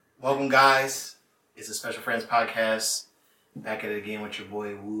Welcome, guys. It's a Special Friends podcast. Back at it again with your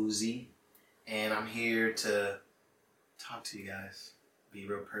boy Woozy, and I'm here to talk to you guys. Be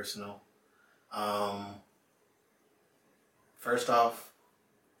real personal. First off,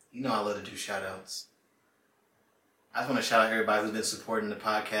 you know I love to do shout outs. I just want to shout out everybody who's been supporting the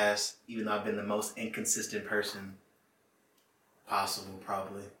podcast, even though I've been the most inconsistent person possible,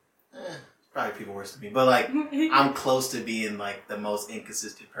 probably. Probably people worse than me, but like I'm close to being like the most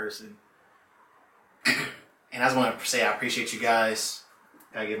inconsistent person. And I just want to say I appreciate you guys.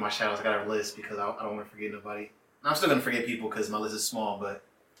 Gotta give my shout outs. I got a list because I don't want to forget nobody. And I'm still gonna forget people because my list is small, but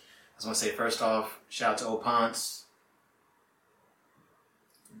I just want to say first off, shout out to Opance,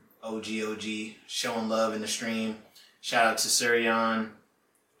 OG, showing love in the stream. Shout out to Surion.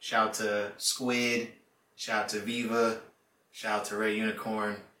 Shout out to Squid. Shout out to Viva. Shout out to Red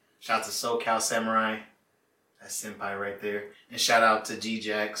Unicorn. Shout out to SoCal Samurai. That's Senpai right there. And shout out to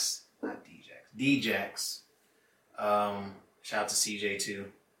D.Jax. Not D-Jax. D-Jax. Shout out to CJ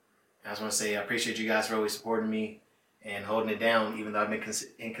too. I just want to say I appreciate you guys for always supporting me and holding it down, even though I've been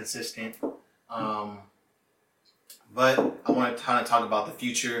inconsistent. But I want to kind of talk about the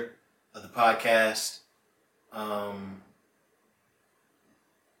future of the podcast. I'm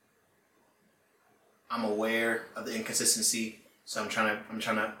aware of the inconsistency, so I'm trying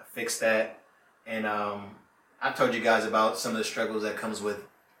to fix that. And I told you guys about some of the struggles that comes with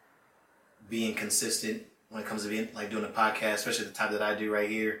being consistent when it comes to being like doing a podcast, especially the type that I do right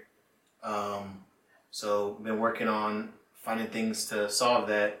here. So been working on finding things to solve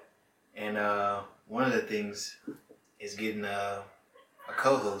that, and one of the things is getting a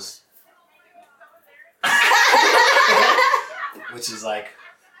co-host, which is like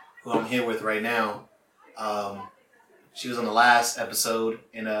who I'm here with right now. She was on the last episode,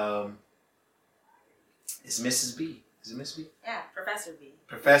 and it's Mrs. B. Is it Miss B? Yeah, Professor B.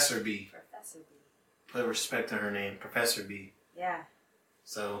 Professor B. Professor B. Put respect on her name, Professor B. Yeah.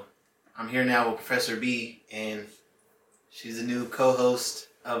 So I'm here now with Professor B, and she's the new co-host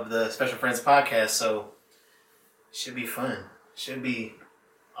of the Special Friends podcast. So it should be fun. Should be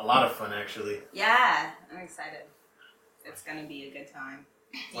a lot of fun, actually. Yeah, I'm excited. It's gonna be a good time.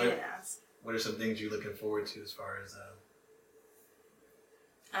 What are some things you're looking forward to as far as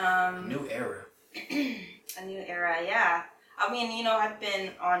new era? A new era, yeah. I mean, I've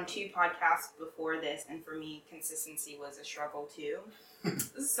been on 2 podcasts before this, and for me, consistency was a struggle too.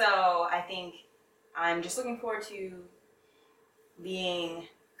 So I think I'm just looking forward to being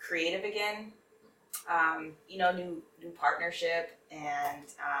creative again. New partnership, and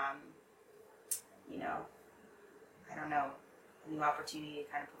I don't know, a new opportunity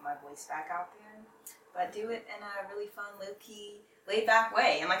to kind of put my voice back out there, but do it in a really fun, low-key, laid-back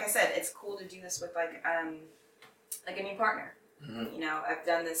way. And like I said, it's cool to do this with like a new partner. Mm-hmm. I've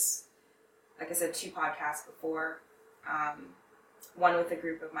done this, like I said, 2 podcasts before. One with a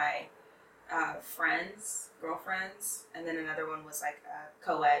group of my girlfriends, and then another one was like a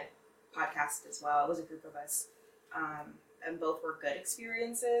co-ed podcast as well. It was a group of us, and both were good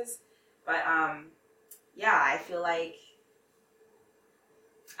experiences. But I feel like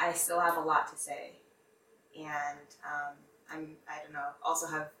I still have a lot to say, and I don't know. Also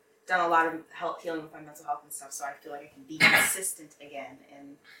have done a lot of healing with my mental health and stuff, so I feel like I can be consistent again.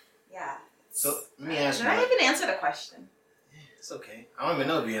 And yeah. So let me ask you. Did I even answer the question? It's okay. I don't even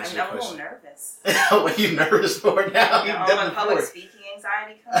know if you answered the question. I'm a little nervous. What are you nervous for now? All my public speaking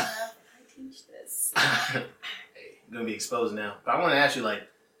anxiety coming up. I teach this. Hey, you're going to be exposed now. But I want to ask you,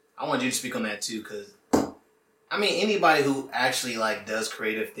 I want you to speak on that too, because, anybody who actually, does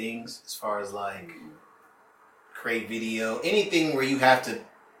creative things, as far as, create video, anything where you have to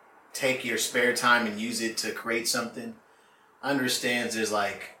take your spare time and use it to create something, understands there's,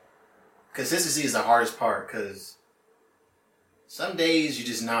 consistency is the hardest part, because some days you're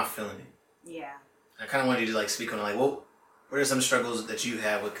just not feeling it. Yeah. I kind of wanted you to speak on what are some struggles that you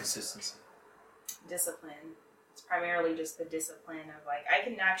have with consistency? Discipline. It's primarily just the discipline of I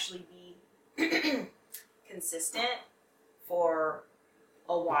can actually be consistent for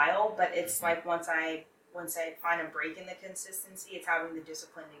a while, but it's once I find a break in the consistency, it's having the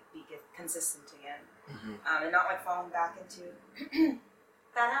discipline to be consistent again, and not falling back into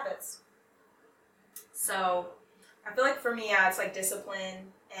bad habits. So I feel for me, it's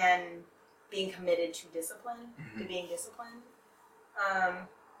discipline and being committed to discipline, to being disciplined.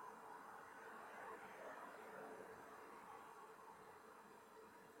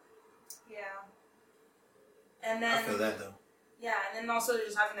 Yeah. And then I feel that though. Yeah, and then also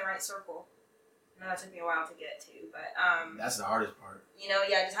just having the right circle. I know that took me a while to get to, but that's the hardest part.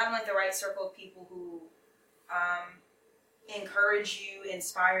 Just having the right circle of people who encourage you,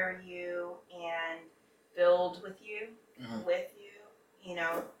 inspire you, and build with you, you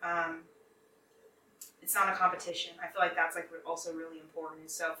know. It's not a competition. I feel like that's like also really important.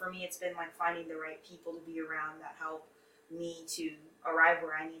 So for me, it's been like finding the right people to be around that help me to arrive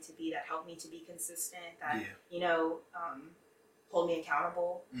where I need to be, that help me to be consistent, that, you know, hold me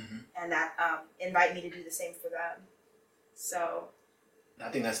accountable, and that invite me to do the same for them. So I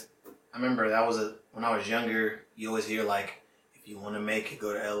think I remember that was when I was younger, you always hear like, if you want to make it,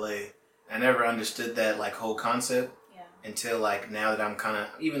 go to LA. I never understood that like whole concept until like now that I'm kind of,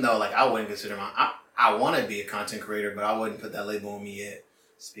 even though like I wouldn't consider I want to be a content creator, but I wouldn't put that label on me yet,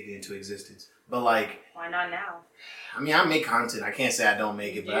 speaking into existence. But like, why not now? I mean, I make content. I can't say I don't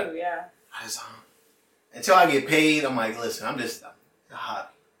make it, but I just until I get paid, I'm like, listen, I'm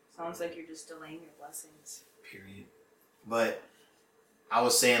hot. Sounds like you're just delaying your blessings. Period. But I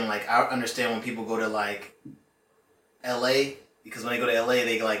was saying, like, I understand when people go to like LA, because when they go to LA,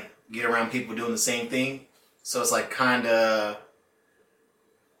 they like get around people doing the same thing. So it's like kind of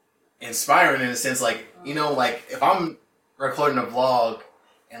inspiring in a sense, like, you know, like if I'm recording a vlog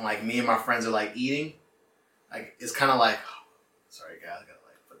and like me and my friends are like eating, like it's kind of like, sorry guys, I gotta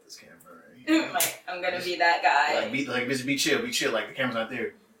like put this camera right here. Like I'm gonna be that guy. Like be chill, like the camera's not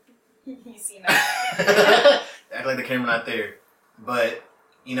there. You see that? Act like the camera's not there. But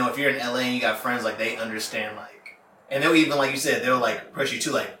you know, if you're in LA and you got friends, like they understand, like, and they'll even, like you said, they'll like push you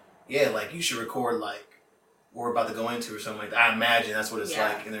to like, yeah, like you should record like what we're about to go into or something like that. I imagine that's what it's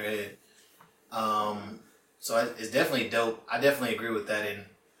like in their head. So it's definitely dope. I definitely agree with that, and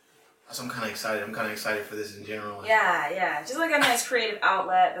so I'm kind of excited. I'm kind of excited for this in general. Yeah. Just like a nice creative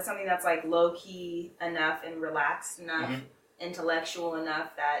outlet. That's something that's like low key enough and relaxed enough, intellectual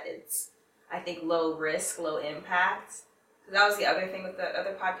enough that it's, I think, low risk, low impact. So that was the other thing with the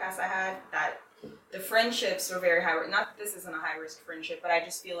other podcast I had, that the friendships were very high. Not that this isn't a high risk friendship, but I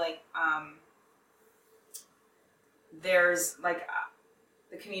just feel like there's like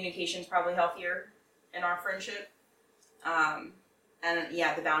the communication's probably healthier in our friendship. And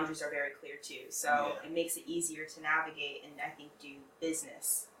the boundaries are very clear too. So it makes it easier to navigate and I think do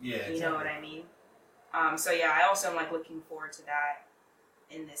business. Yeah, exactly. You know what I mean? I also am like looking forward to that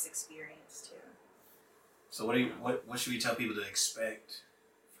in this experience too. So what should we tell people to expect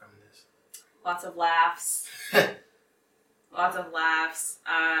from this? Lots of laughs. Lots of laughs.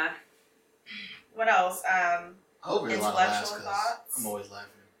 What else? Intellectual thoughts. I'm always laughing.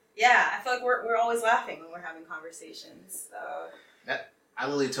 Yeah, I feel like we're always laughing when we're having conversations. So I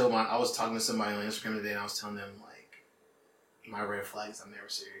literally I was talking to somebody on Instagram today, and I was telling them like my red flags. I'm never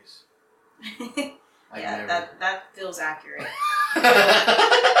serious. Like, yeah, never. that feels accurate. I'm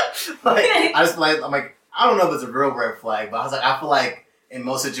like, I don't know if it's a real red flag, but I was like, I feel like in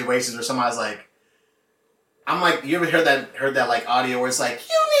most situations where somebody's like, I'm like, you ever heard that like audio where it's like,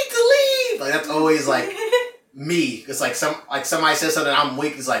 you need to leave? Like that's always like me. It's like somebody says something, I'm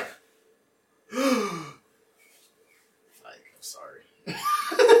weak. It's like, like I'm sorry.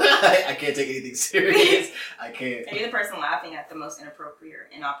 I can't take anything serious. I can't. And you're the person laughing at the most inappropriate or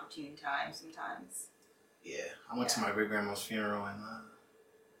inopportune time sometimes. Yeah, I went to my great grandma's funeral and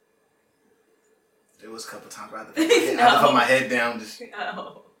there was a couple times where I had to put my head down. Just,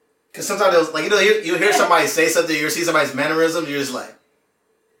 no. Because sometimes it was like, you know, you hear somebody say something, you see somebody's mannerism, you're just like,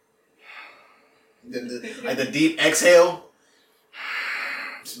 like the deep exhale.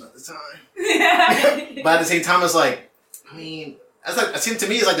 It's not the time. But at the same time, it's like, I mean, it seems to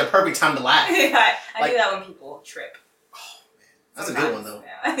me it's like the perfect time to laugh. I do that when people trip. Oh man, that's a good one though.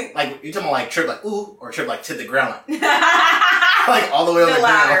 Yeah. Like you're talking about like trip like ooh, or trip like to the ground, like all the way on the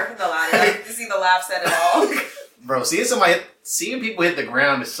ground. The ladder. Like, to see the laughs at it all. Bro, seeing people hit the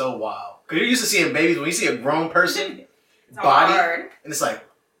ground is so wild. Cause you're used to seeing babies. When you see a grown person body, hard. And it's like,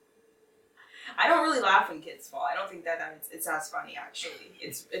 I don't really laugh when kids fall. I don't think that it's as funny actually.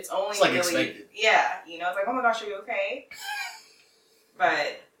 It's only like really expected. Yeah, you know, it's like, oh my gosh, are you okay?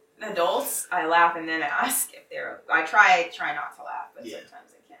 But adults, I laugh and then ask if they're. I try not to laugh, but sometimes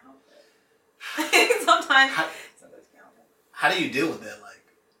I can't help it. sometimes I can't help it. How do you deal with that?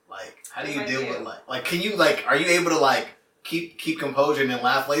 Like how do you deal with like can you like are you able to like keep composure and then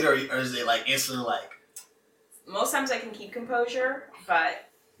laugh later, or is it like instantly like? Most times I can keep composure, but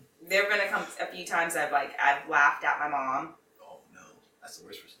there have been a few times I've laughed at my mom. Oh no, that's the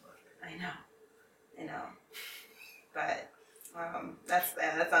worst person to laugh at. I know, but. That's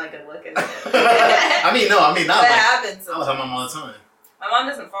not a good look, is it? I mean, not that like happens. I was on my mom all the time. My mom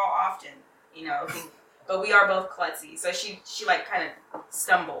doesn't fall often, you know, but we are both klutzy, so she like kind of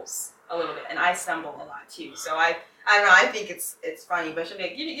stumbles a little bit, and I stumble a lot too. So I don't know. I think it's funny, but she'll be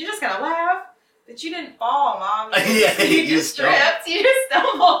like, you're just gonna laugh But you didn't fall, Mom. Yeah, you just tripped. You just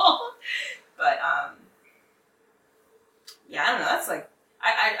stumbled. But yeah, I don't know. That's like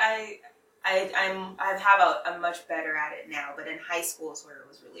I'm much better at it now. But in high school is where it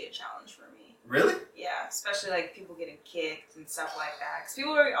was really a challenge for me. Really? Yeah, especially like people getting kicked and stuff like that. Because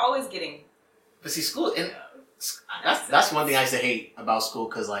people are always getting. But see, school and that's one thing I used to hate about school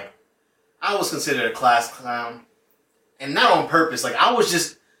because like I was considered a class clown, and not on purpose. Like I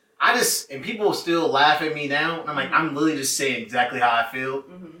just and people still laugh at me now. And I'm like, I'm literally just saying exactly how I feel,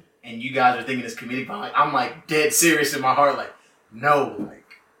 and you guys are thinking it's comedic. But I'm like dead serious in my heart. Like, no,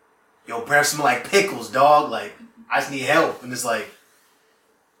 like, yo, breath smell like pickles, dog. Like, I just need help. And it's like,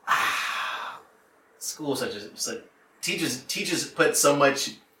 school such a like teachers put so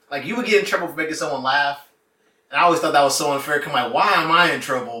much. Like, you would get in trouble for making someone laugh, and I always thought that was so unfair. Cause I'm like, why am I in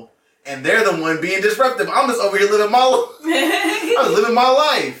trouble? And they're the one being disruptive. I'm just over here living I'm living my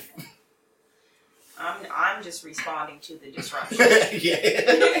life. I'm just responding to the disruption.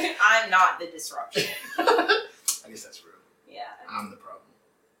 Yeah. I'm not the disruption. I guess that's real. Yeah. I'm the problem.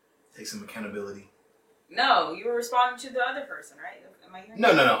 Take some accountability. No, you were responding to the other person, right? Am I hearing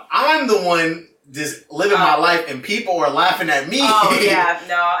No. I'm the one just living my life, and people are laughing at me. Oh, yeah.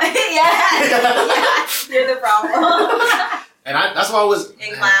 No. yeah. You're the problem. And that's why I was...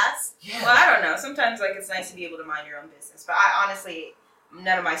 In class? Yeah. Well, I don't know. Sometimes, like, it's nice to be able to mind your own business. But I honestly,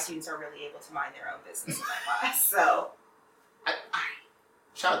 none of my students are really able to mind their own business in my class. So...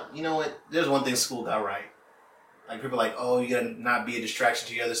 You know what? There's one thing school got right. Like, people are like, oh, you gotta not be a distraction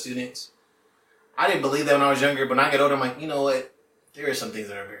to your other students. I didn't believe that when I was younger, but when I get older, I'm like, you know what? There are some things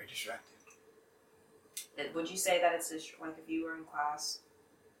that are very distracting. Would you say that it's like if you were in class,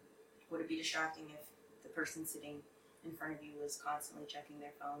 would it be distracting if the person sitting in front of you was constantly checking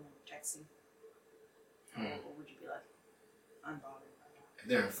their phone and texting? Or would you be like unbothered by that? If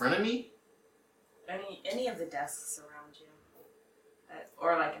they're in front of me? Any of the desks around you,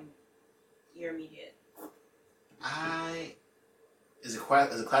 or like in your immediate. Is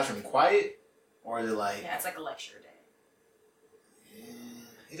the classroom quiet, or is it like? Yeah, it's like a lecture day.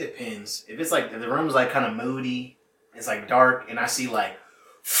 It depends. If it's like if the room's like kind of moody, it's like dark, and I see like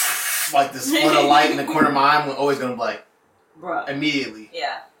this flood of light in the corner of my eye, I'm always gonna be like, bruh, immediately.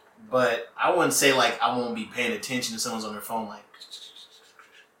 Yeah. But I wouldn't say like I won't be paying attention to someone's on their phone. Like,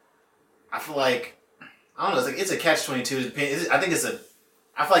 I feel like I don't know. It's a catch-22. I think it's a.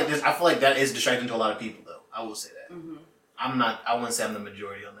 I feel like that is distracting to a lot of people, though. I will say that. Mm-hmm. I'm not. I wouldn't say I'm the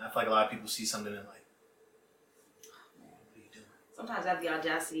majority on that. I feel like a lot of people see something and like. Sometimes I have the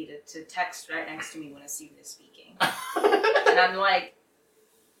audacity to text right next to me when a student is speaking. And I'm like,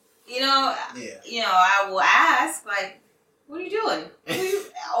 I will ask, like, what are you doing?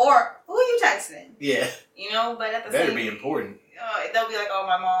 Or who are you texting? Yeah. But at the better same be important. They'll be like, oh,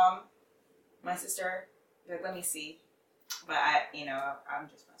 my mom, my sister. Like, let me see. But I'm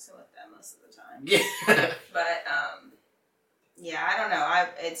just messing with them most of the time. Yeah. But, yeah, I don't know.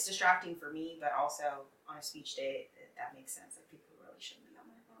 It's distracting for me, but also on a speech day, that makes sense. Like, people really shouldn't be on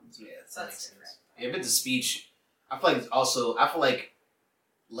their phones. Yeah, so that's different. If it's a speech, I feel like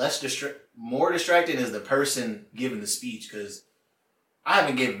more distracting is the person giving the speech, because I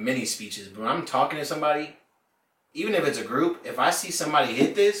haven't given many speeches, but when I'm talking to somebody, even if it's a group, if I see somebody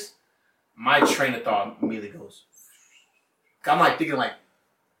hit this, my train of thought immediately goes. I'm like thinking like,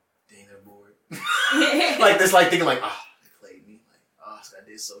 dang, they're bored. Like this, like thinking like, oh, they played me. Like, oh, I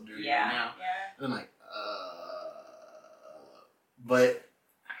did so dirty right now. Yeah. And I'm like, but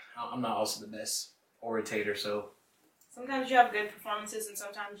I'm not also the best orator, so. Sometimes you have good performances and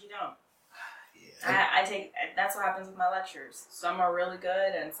sometimes you don't. Yeah. I take, that's what happens with my lectures. Some are really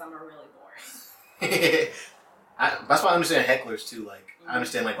good and some are really boring. That's why I understand hecklers too. Like, I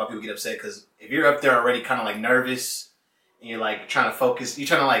understand like why people get upset, because if you're up there already kind of like nervous and you're like trying to focus, you're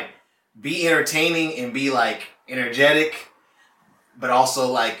trying to like be entertaining and be like energetic, but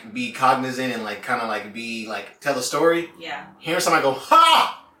also like be cognizant and like kind of like be like tell a story. Yeah. Hearing somebody go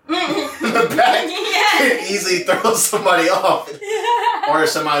ha in the back can easily throw somebody off. Or if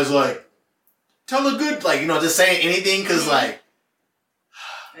somebody's like, tell a good, like, just saying anything, because like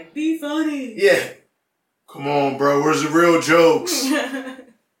be funny. Yeah. Come on, bro. Where's the real jokes?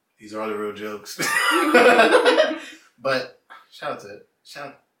 These are the real jokes. But shout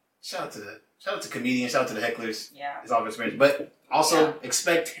out to comedians. Shout out to the hecklers. Yeah. It's all experience. But also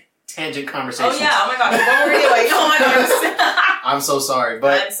expect tangent conversations. Oh yeah. Oh my gosh. What were we doing? Oh my gosh. I'm so sorry,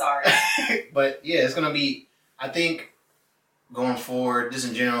 but I'm sorry. But yeah, it's gonna be. I think going forward, just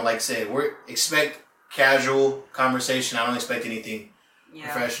in general, like I said, expect casual conversation. I don't expect anything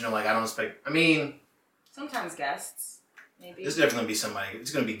professional. Like I don't expect. I mean. Sometimes guests, maybe. There's definitely gonna be somebody.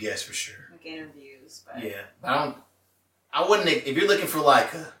 It's gonna be guests for sure. quick interviews, but yeah, but I wouldn't. If you're looking for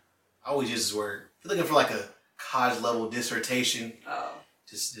like a, I always use this word. If you're looking for like a college level dissertation,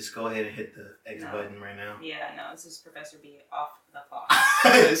 just go ahead and hit the X button right now. Yeah, no, this is Professor B off the clock.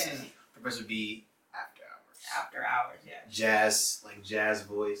 This is Professor B after hours. After hours, yeah. Jazz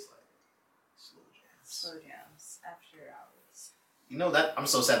voice, like slow jazz. Slow jams after hours. You know that I'm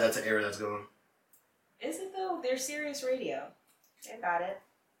so sad that's an era that's gone. Is it though? They're Sirius Radio. They got it.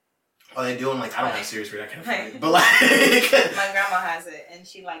 Oh, they doing like I don't have Sirius Radio, I can't afford it. But like my grandma has it, and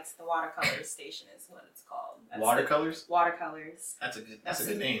she likes the Watercolors station. Is what it's called. Watercolors. Watercolors. That's a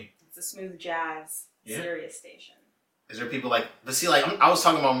good name. It's a smooth jazz Sirius station. Is there people like? But see, like I was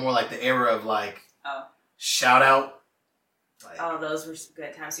talking about more like the era of like shout out. Like, those were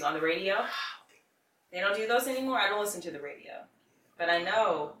good times. You on the radio? They don't do those anymore. I don't listen to the radio, but I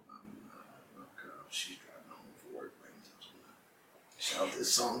know. She's driving home from work. Shout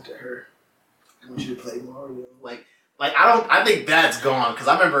this song to her. I want you to play Mario. Like I think that's gone because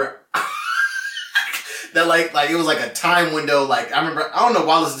I remember that like it was like a time window. Like I don't know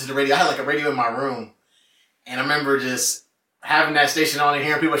why I listened to the radio. I had like a radio in my room, and I remember just having that station on and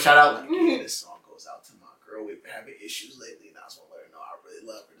hearing people shout out like, "Yeah, this song goes out to my girl. We've been having issues lately, and I just want to let her know I really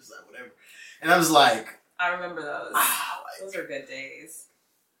love her." Just like whatever. And I was like, I remember those. Those are good days.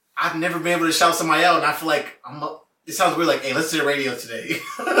 I've never been able to shout somebody out, and I feel like it sounds weird, like, hey, listen to the radio today. You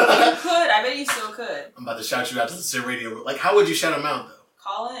could. I bet you still could. I'm about to shout you out to listen to the radio. Like, how would you shout them out, though?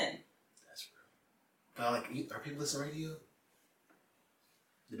 Call in. That's real. But, like, are people listening to radio?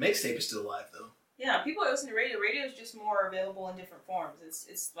 The mixtape is still alive, though. Yeah, people listen to radio. Radio is just more available in different forms.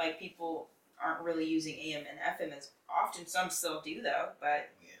 It's like people aren't really using AM and FM as often. Some still do, though, but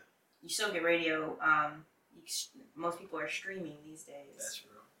you still get radio. Most people are streaming these days. That's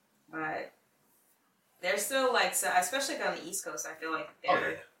real. But they're still like, so especially on the East Coast, I feel like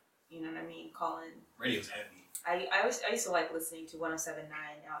they're, you know what I mean, calling. Radio's heavy. I used to like listening to 107.9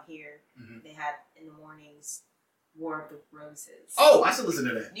 out here. Mm-hmm. They had in the mornings War of the Roses. Oh, I still listen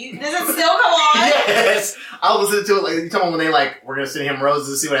to that. Does it still come on? Yes, I was listening to it. Like you talking about when they like we're gonna send him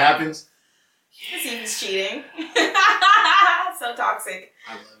roses to see what happens. To see if he's cheating. So toxic.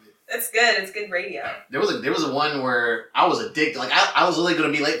 I love it. It's good. It's good radio. There was a one where I was addicted. Like I was really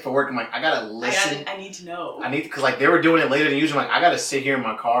gonna be late for work. I'm like I gotta listen. I need to know. Because like they were doing it later than usual. I'm like I gotta sit here in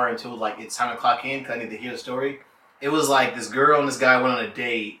my car until like it's time to clock in because I need to hear the story. It was like this girl and this guy went on a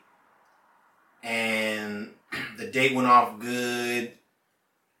date, and the date went off good.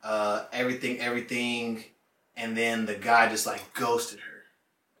 Everything, and then the guy just like ghosted her,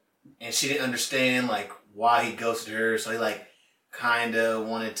 and she didn't understand like why he ghosted her. So he like. Kind of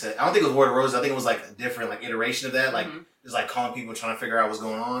wanted to. I don't think it was War of the Roses. I think it was like a different like iteration of that. Like just like calling people, trying to figure out what's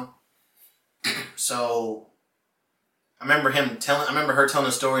going on. So I remember her telling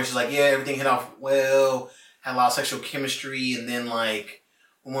the story. She's like, "Yeah, everything hit off well. Had a lot of sexual chemistry, and then like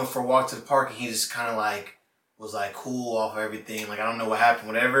we went for a walk to the park, and he just kind of like was like cool off of everything. Like I don't know what happened,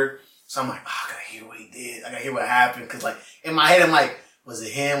 whatever. So I'm like, I gotta hear what he did. I gotta hear what happened because like in my head, I'm like, was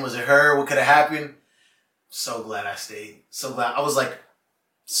it him? Was it her? What could have happened? So glad I stayed. So glad. I was like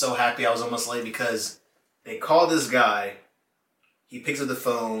so happy I was almost late because they called this guy. He picks up the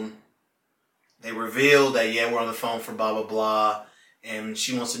phone. They reveal that, we're on the phone for blah, blah, blah. And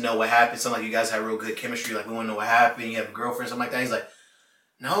she wants to know what happened. Something like you guys had real good chemistry. Like we want to know what happened. You have a girlfriend, something like that. He's like,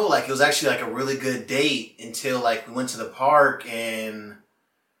 no, like it was actually like a really good date until like we went to the park and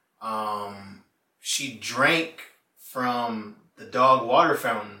she drank from the dog water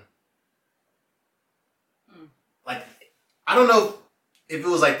fountain. Like, I don't know if it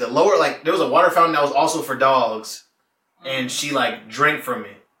was like the lower, like there was a water fountain that was also for dogs, and she like drank from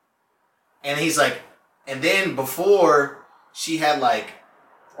it. And he's like, and then before she had like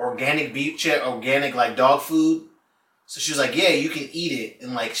organic beef, organic like dog food. So she was like, yeah, you can eat it.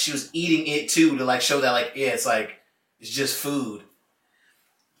 And like she was eating it too to like show that like, it's like, it's just food.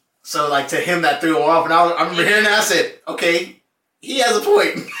 So like to him that threw him off. And I remember hearing that, I said, okay, he has a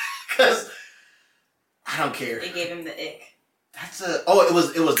point. Because I don't care. It gave him the ick.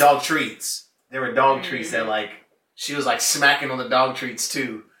 It was dog treats. There were dog treats that like she was like smacking on the dog treats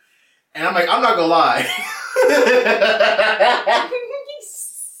too. And I'm like, I'm not gonna lie.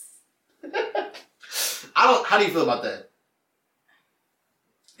 How do you feel about that?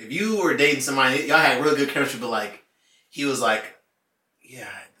 If you were dating somebody, y'all had real good chemistry, but like he was like, yeah,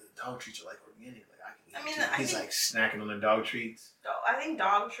 the dog treats are like organic. Like I think he's like snacking on the dog treats. I think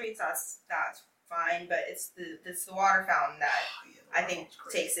dog treats that's fine, but it's the water fountain that I think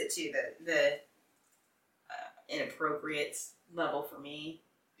takes it to the inappropriate level for me.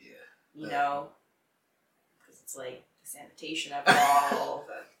 Yeah, you know, because it's like the sanitation of it all,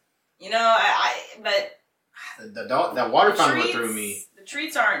 But that water fountain went through me. The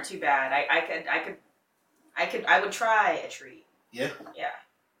treats aren't too bad. I would try a treat. Yeah. Yeah.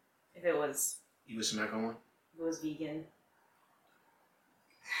 If it was. You would smack on one. If it was vegan.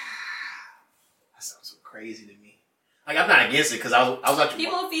 That sounds so crazy to me. Like, I'm not against it because I was watching.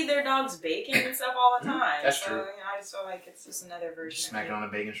 People feed their dogs bacon and stuff all the time. That's so, true. I just feel like it's just another version. Just smack it on a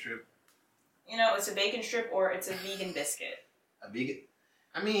bacon strip. It's a bacon strip or it's a vegan biscuit. A vegan.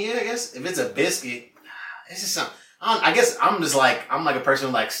 I mean, yeah. I guess if it's a biscuit, it's just something. I guess I'm like a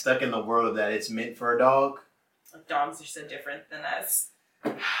person like stuck in the world of that it's meant for a dog. Like dogs are so different than us.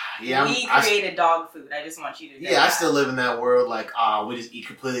 Yeah, we created dog food. I just want you to know. Yeah, I still live in that world. Like, we just eat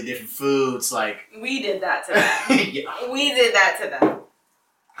completely different foods. Like we did that to them. Yeah. We did that to them.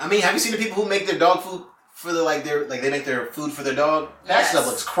 I mean, have you seen the people who make their dog food for they make their food for their dog? That stuff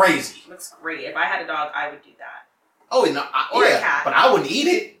looks crazy. Looks great. If I had a dog, I would do that. Oh, no, or a cat. But I wouldn't eat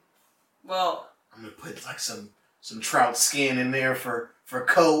it. Well, I'm gonna put like some trout skin in there for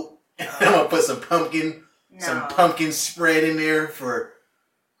coat. And I'm gonna put some pumpkin spread in there for.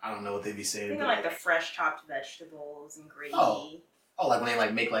 I don't know what they'd be saying. Think of like the fresh chopped vegetables and gravy. Oh, like when they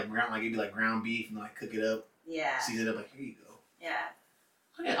like make like ground, like it'd be like ground beef and like cook it up. Yeah. Season it up, like here you go. Yeah.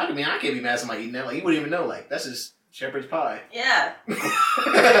 I mean, I can't be mad at somebody eating that. Like you wouldn't even know. Like that's just shepherd's pie. Yeah.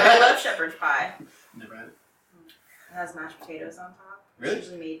 I love shepherd's pie. Never had it. It has mashed potatoes on top.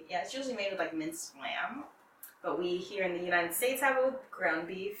 Really? It's usually made with like minced lamb. But we here in the United States have it with ground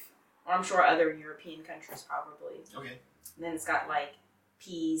beef. Or I'm sure other European countries probably. Okay. And then it's got like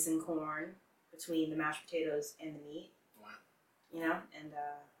peas and corn between the mashed potatoes and the meat. Wow. And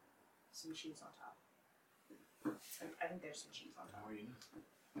some cheese on top. I think there's some cheese on top.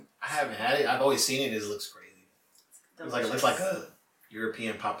 I haven't had it. I've always seen it. It looks crazy. It looks like a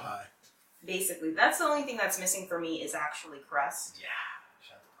European pot pie. Basically, that's the only thing that's missing for me is actually crust. Yeah.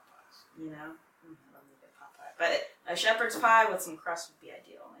 Shout out to Popeyes. I love a good pot pie. But a shepherd's pie with some crust would be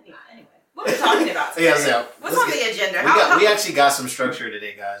ideal. Anyway. What are we talking about today? What's on the agenda? We actually got some structure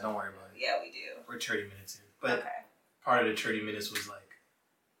today, guys. Don't worry about it. Yeah, we do. We're 30 minutes in. But part of the 30 minutes was like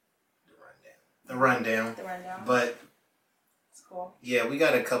the rundown. But it's cool. Yeah, we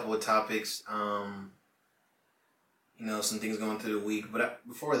got a couple of topics. Some things going through the week. But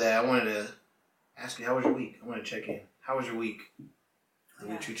before that, I wanted to ask you, how was your week? I want to check in. How was your week? Did the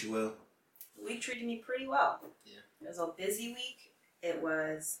week treat you well? The week treated me pretty well. Yeah. It was a busy week. It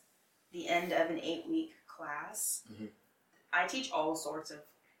was the end of an 8-week class. Mm-hmm. I teach all sorts of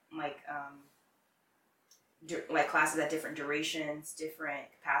classes at different durations,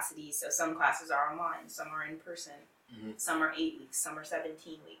 different capacities. So some classes are online, some are in person, some are 8 weeks, some are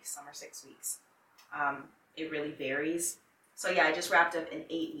 17 weeks, some are 6 weeks. It really varies. So yeah, I just wrapped up an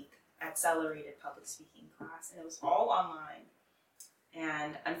 8-week accelerated public speaking class, and it was all online.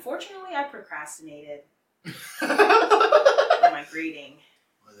 And unfortunately, I procrastinated on my grading.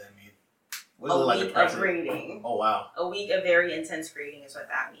 What does that mean? A week of grading. Oh, wow. A week of very intense grading is what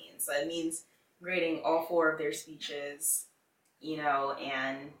that means. So it means grading all 4 of their speeches,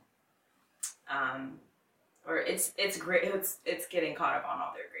 and or it's great. It's getting caught up on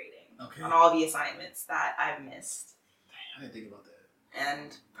all their grading, on all the assignments that I've missed. I didn't think about that.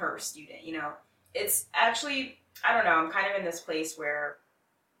 And per student, it's actually, I don't know. I'm kind of in this place where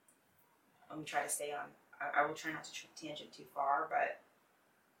let me try to stay on. I will try not to tangent too far, but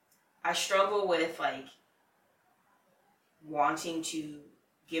I struggle with wanting to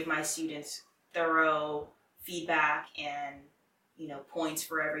give my students thorough feedback and points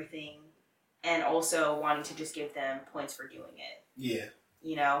for everything, and also wanting to just give them points for doing it. Yeah.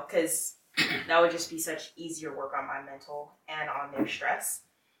 Because that would just be such easier work on my mental and on their stress.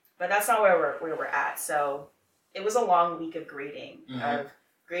 But that's not where we're at. So it was a long week of grading, of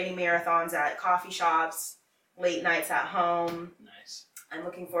grading marathons at coffee shops, late nights at home. Nice. I'm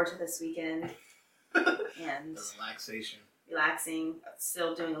looking forward to this weekend. And relaxing,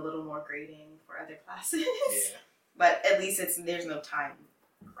 still doing a little more grading for other classes. Yeah. But at least there's no time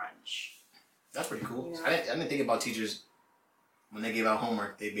crunch. That's pretty cool. I didn't think about teachers when they give out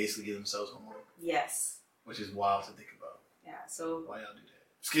homework. They basically give themselves homework. Yes. Which is wild to think about. Yeah. So why y'all do that?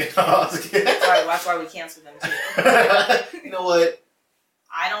 That's why we cancel them too. You know what?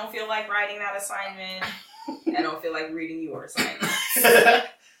 I don't feel like writing that assignment. I don't feel like reading your assignment.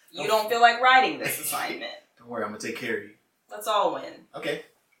 You don't feel like writing this assignment. Don't worry, I'm gonna take care of you. Let's all win. Okay.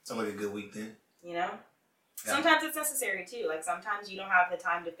 Sounds like a good week then. Yeah. Sometimes it's necessary too. Sometimes you don't have the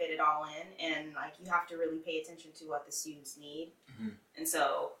time to fit it all in, and you have to really pay attention to what the students need. And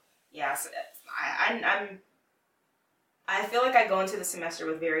so, I feel like I go into the semester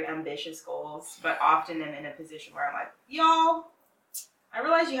with very ambitious goals, but often am in a position where I'm like, y'all, I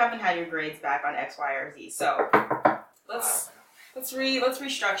realize you haven't had your grades back on X, Y, or Z. So let's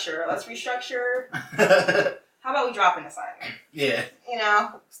restructure. Let's restructure. How about we drop an assignment? Yeah. You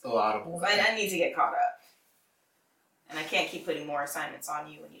know? Still audible. I need to get caught up. And I can't keep putting more assignments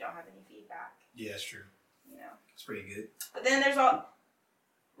on you when you don't have any feedback. Yeah, that's true. You know? It's pretty good. But then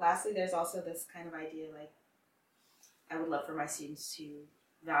lastly, there's also this kind of idea, like, I would love for my students to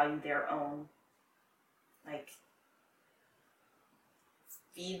value their own, like,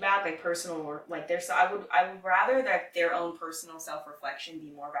 feedback, like personal work, like I would rather that their own personal self-reflection be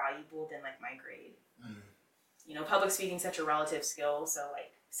more valuable than like my grade. You know, public speaking is such a relative skill, so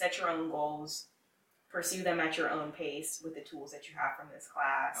like set your own goals, pursue them at your own pace with the tools that you have from this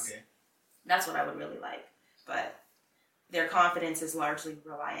class. Okay. That's what I would really like. But their confidence is largely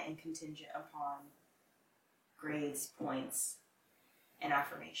reliant and contingent upon grades, points, and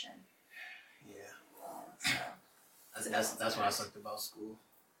affirmation. Yeah. So that's what I sucked about school.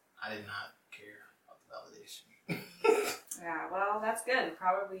 I did not care about the validation. Yeah, well, that's good.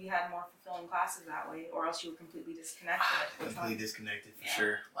 Probably you had more fulfilling classes that way, or else you were completely disconnected. Completely disconnected for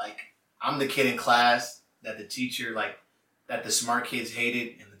sure. Like, I'm the kid in class that the teacher, like, that the smart kids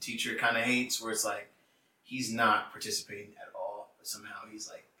hated and the teacher kind of hates, where it's like, he's not participating at all, but somehow he's,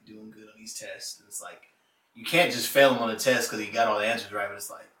 like, doing good on these tests. And it's like, you can't just fail him on a test because he got all the answers right, but it's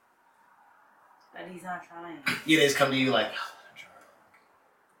like, but he's not trying. Yeah, they just come to you like,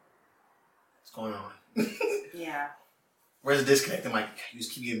 what's going on? Yeah. Where's the disconnect? I'm like, you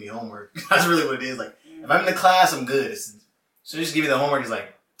just keep giving me homework. That's really what it is. Like, if I'm in the class, I'm good. So just give me the homework. He's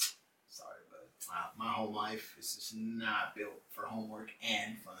like, sorry, but my whole life is just not built for homework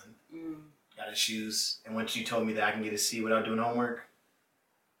and fun. Gotta choose. And once you told me that I can get a C without doing homework.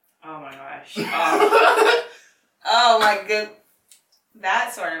 Oh my gosh. Oh my good.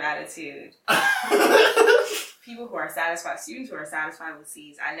 That sort of attitude. People who are satisfied, students who are satisfied with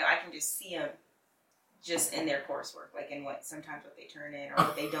C's, I know I can just see them just in their coursework, like in sometimes what they turn in or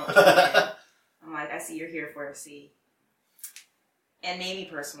what they don't turn in. I'm like, I see you're here for a C. And maybe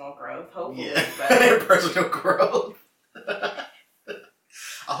personal growth, hopefully. Yeah, but personal growth. I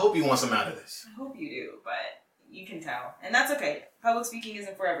hope you want some out of this. I hope you do, but you can tell. And that's okay. Public speaking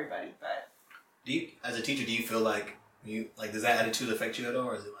isn't for everybody, but... As a teacher, do you feel like, does that attitude affect you at all,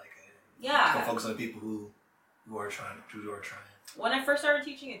 or is it like, yeah, don't focus on the people who are trying? When I first started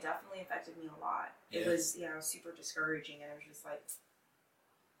teaching, it definitely affected me a lot. It was super discouraging, and it was just like,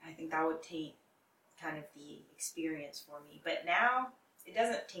 I think that would taint kind of the experience for me. But now, it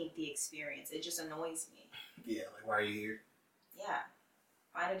doesn't taint the experience. It just annoys me. Yeah, like, why are you here? Yeah.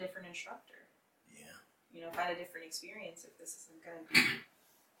 Find a different instructor. Yeah. You know, find a different experience if this isn't going to be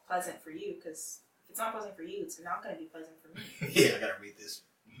pleasant for you, because if it's not pleasant for you, it's not going to be pleasant for me. Yeah, I got to read this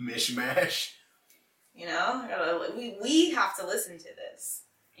mishmash. You know, we have to listen to this,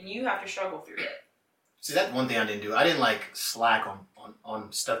 and you have to struggle through it. See, that's one thing I didn't do. I didn't like slack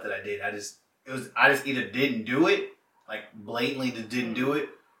on stuff that I did. I just either didn't do it, like blatantly just didn't do it,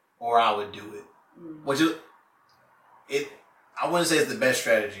 or I would do it. Which I wouldn't say it's the best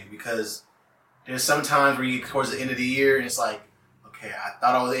strategy, because there's some times where you get towards the end of the year and it's like, okay, I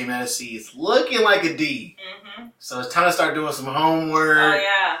thought I was aiming at a C. It's looking like a D. So it's time to start doing some homework. Oh,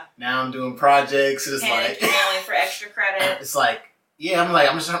 yeah. Now I'm doing projects. It's like emailing for extra credit. It's like, yeah,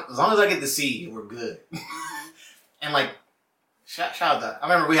 I'm just, as long as I get the C, we're good. And like, shout out to, I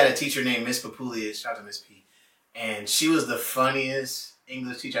remember we had a teacher named Miss Papulia. Shout out to Miss P. And she was the funniest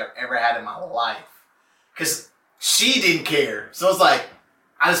English teacher I've ever had in my life. Because she didn't care. So it's like,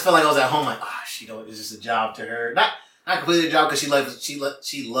 I just felt like I was at home like, it's just a job to her. Not completely a job, because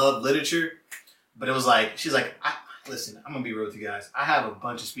she loved literature. But it was like, she's like, listen, I'm going to be real with you guys. I have a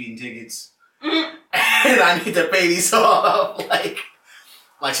bunch of speeding tickets. And I need to pay these off.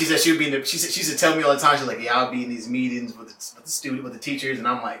 Like she said, she used to tell me all the time, she's like, yeah, I'll be in these meetings with the teachers. And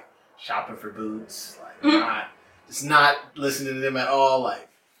I'm like, shopping for boots. Like, just not listening to them at all. Like,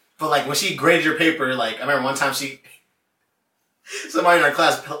 but like when she graded her paper, like I remember one time somebody in our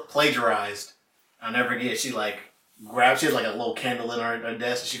class plagiarized. I'll never forget. She had like a little candle in her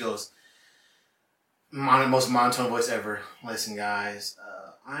desk, and she goes, most monotone voice ever. Listen, guys,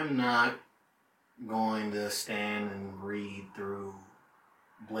 I'm not going to stand and read through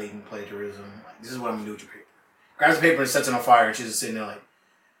blatant plagiarism. Like, this is what I'm gonna do with your paper. Grabs the paper and sets it on fire, and she's just sitting there like,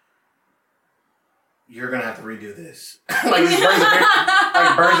 you're gonna have to redo this. Like, just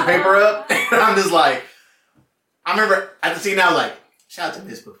burns the paper up. And I'm just like, I remember at the scene now, like, shout out to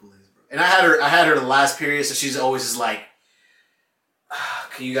Miss Papulis, bro. And I had her the last period, so she's always just like,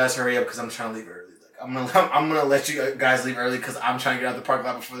 can you guys hurry up, because I'm trying to leave early. Like, I'm gonna let you guys leave early because I'm trying to get out the parking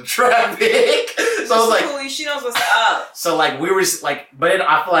lot before the traffic. So So I was like, cool. She knows what's up. So like we were like, but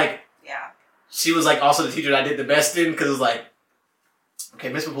I feel like she was like also the teacher that I did the best in because it was like, okay,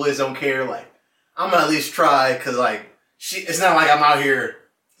 Miss Police don't care. Like I'm gonna at least try because like it's not like I'm out here.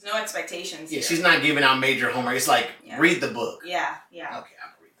 There's no expectations. Yeah, here. she's not giving out major homework. It's like read the book. Yeah. Okay, I'm gonna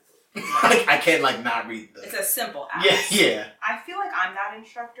read the book. I can't like not read the. It's a simple ask. Yeah. I feel like I'm that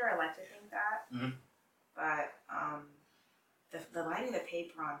instructor. I like to think that. Mm-hmm. But the lighting the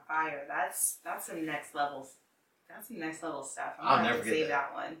paper on fire, that's some next level. That's some next level stuff. I'll never save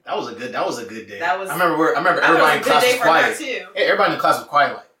that one. That was a good day. I remember everybody in class was quiet. Too. Yeah, everybody in the class was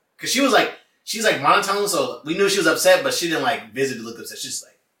quiet, like, cause she's like monotone, so we knew she was upset, but she didn't like visibly look upset. She's just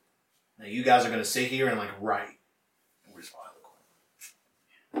like, now you guys are gonna sit here and like write. And we're just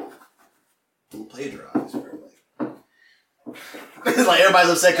quiet. Who plagiarized? It's like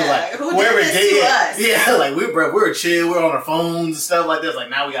everybody's upset because like whoever did it, yeah, like we were chill, we were on our phones and stuff like this. Like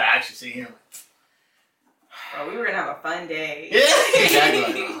now we gotta actually sit here. Bro, we were gonna have a fun day. Yeah, exactly.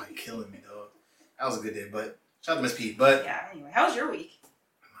 Like, oh, you're killing me, dog. That was a good day, but shout out to Miss P. But yeah, anyway, how was your week?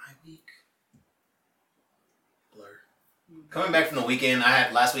 My week, blur. Coming back from the weekend,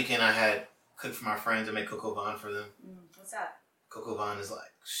 last weekend I had cooked for my friends. I made coq au vin for them. What's that? Coq au vin is like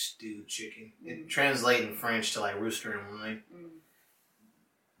stewed chicken. It translates in French to like rooster and wine.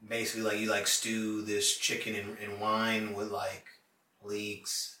 Basically, like you like stew this chicken in wine with like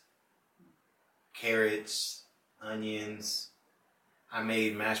leeks, carrots, onions. I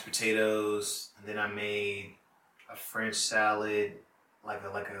made mashed potatoes, and then I made a French salad, like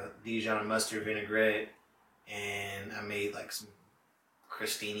a Dijon mustard vinaigrette, and I made like some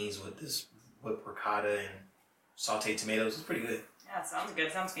crostinis with this whipped ricotta and sauteed tomatoes. It was pretty good. Yeah, sounds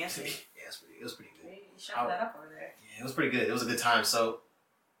good. Sounds fancy. Yeah, it was pretty good. You shoved that up over there. Yeah, it was pretty good. It was a good time. So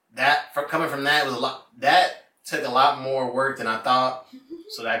coming from that was a lot. That took a lot more work than I thought.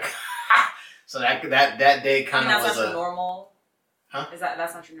 So that day kind of was that's not normal. Huh?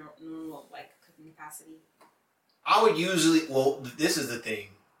 That's not your normal like cooking capacity? I would usually. Well, this is the thing,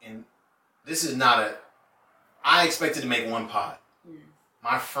 and this is not a. I expected to make one pot.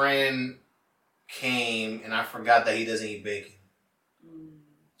 My friend came, and I forgot that he doesn't eat bacon.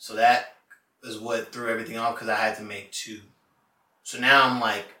 So that is what threw everything off because I had to make two. So now I'm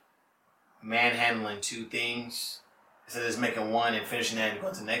like manhandling two things instead of just making one and finishing that and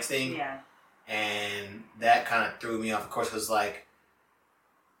going to the next thing. Yeah. And that kind of threw me off, of course, because like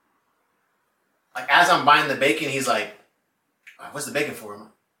as I'm buying the bacon, he's like, "What's the bacon for?" I'm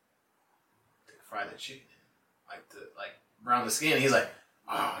like, "To fry the chicken, like to brown the skin." And he's like,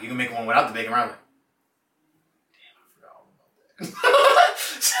 "Oh, you can make one without the bacon." I'm like, "Damn, I forgot all about that."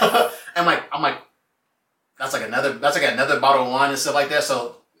 So I'm like, that's like another bottle of wine and stuff like that.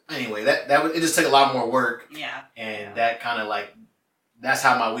 So anyway, it just took a lot more work. Yeah. And that kind of like that's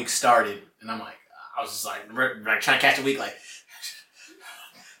how my week started. And I'm like, I was just like trying to catch the week, like,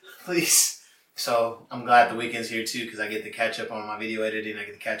 please. So I'm glad the weekend's here too because I get to catch up on my video editing. I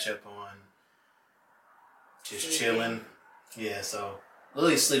get to catch up on just chilling. Yeah. So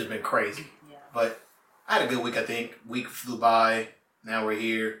Lily's sleep's been crazy. Yeah. But I had a good week. I think week flew by. Now we're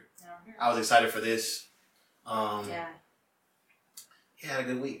here. I was excited for this. Yeah, I had a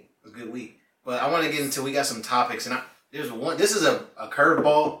good week. It was a good week. But I want to get into, we got some topics. And there's one, this is a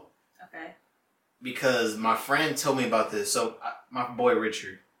curveball. Okay. Because my friend told me about this. So my boy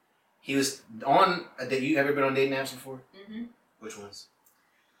Richard, he was on a date. You ever been on dating apps before? Mm-hmm. Which ones?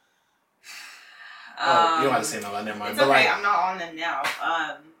 Oh, you don't have to say no, never mind. It's but okay, I'm not on them now.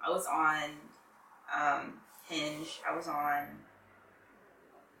 I was on Hinge. I was on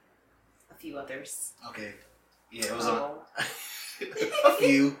a few others. Okay. Yeah, it was on a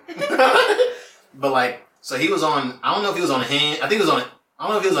few. But like, so he was on, I don't know if he was on Hinge. I don't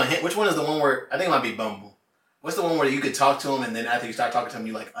know if he was on Hinge. Which one is the one where, I think it might be Bumble. What's the one where you could talk to him and then after you start talking to him,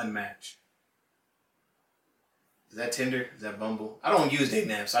 you like unmatch? Is that Tinder? Is that Bumble? I don't use dating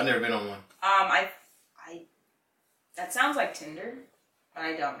apps. So I've never been on one. That sounds like Tinder, but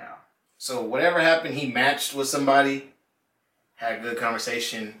I don't know. So whatever happened, he matched with somebody, had a good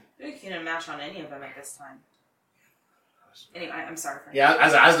conversation. You couldn't match on any of them at this time. Anyway, I'm sorry for yeah, I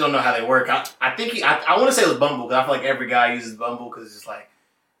just don't know how they work. I think I want to say it was Bumble because I feel like every guy uses Bumble because it's just like,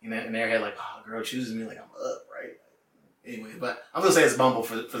 you know, in their head like, oh, a girl chooses me like I'm up, right? Anyway, but I'm gonna say it's Bumble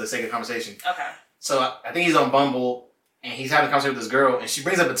for the sake of conversation. Okay. So I think he's on Bumble and he's having a conversation with this girl and she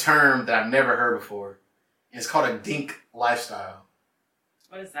brings up a term that I've never heard before. And it's called a D.I.N.K lifestyle.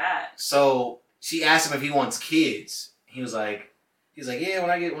 What is that? So she asked him if he wants kids. He was like, yeah, when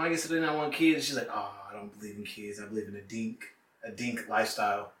I get to I want kids. She's like, oh, I don't believe in kids. I believe in a D.I.N.K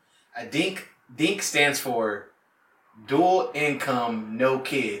lifestyle. A D.I.N.K stands for dual income, no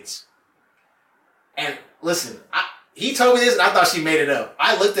kids. And listen, he told me this, and I thought she made it up.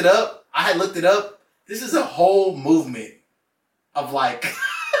 I looked it up. I had looked it up. This is a whole movement of like,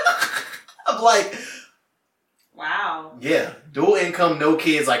 of like, wow. Yeah, dual income, no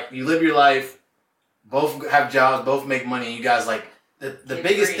kids. Like you live your life, both have jobs, both make money. You guys like the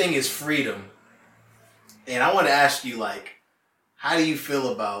biggest thing is freedom. And I want to ask you, like, how do you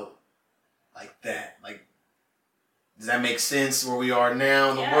feel about like that? Like, does that make sense where we are now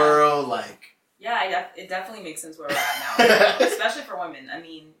in the world? Like, yeah, it definitely makes sense where we're at now, especially for women. I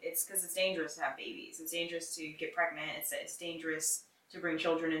mean, it's because it's dangerous to have babies. It's dangerous to get pregnant. It's dangerous to bring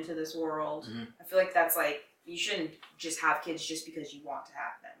children into this world. Mm-hmm. I feel like that's like, you shouldn't just have kids just because you want to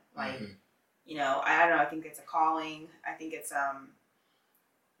have them. Like, you know, I don't know. I think it's a calling. I think it's,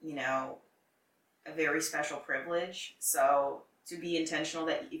 you know, a very special privilege. So to be intentional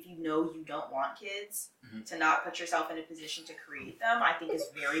that if you know you don't want kids, to not put yourself in a position to create them, I think is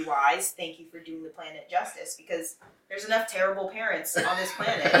very wise. Thank you for doing the planet justice, because there's enough terrible parents on this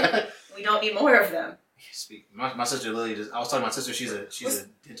planet. We don't need more of them. My sister Lily I was talking to my sister. She's a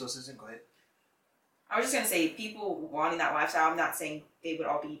dental assistant. Go ahead. I was just gonna say, people wanting that lifestyle, I'm not saying they would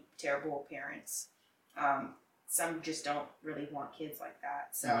all be terrible parents. Some just don't really want kids like that.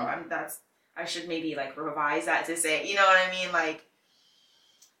 So I should maybe like revise that to say, you know what I mean? Like,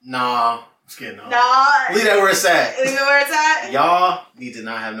 nah, I'm just kidding. No. Nah. Leave that where it's at. Leave it where it's at. Y'all need to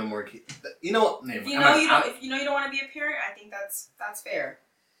not have no more kids. You know what? If you know you don't want to be a parent, I think that's fair.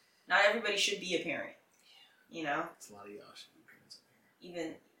 Not everybody should be a parent. You know? It's a lot of y'all should be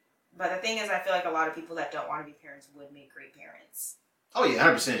parents. But the thing is, I feel like a lot of people that don't want to be parents would make great parents. Oh yeah,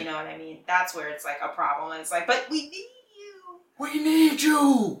 100%. You know what I mean? That's where it's like a problem. It's like, but we need you. We need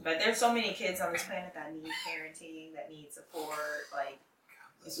you. But there's so many kids on this planet that need parenting, that need support. Like,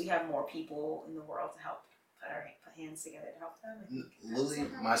 if we have more people in the world to help put hands together to help them. Lily,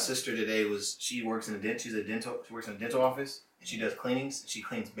 my sister today she works in she works in a dental office, and she does cleanings. She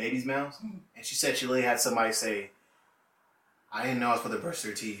cleans babies' mouths, and she said she literally had somebody say, "I didn't know I was supposed to brush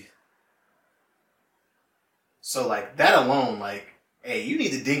their teeth." So like that alone, like, hey, you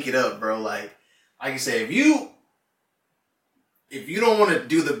need to dink it up, bro. Like you say, if you don't want to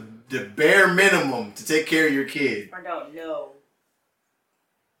do the bare minimum to take care of your kid, or don't know.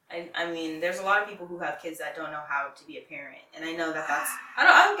 I mean, there's a lot of people who have kids that don't know how to be a parent, and I know that's.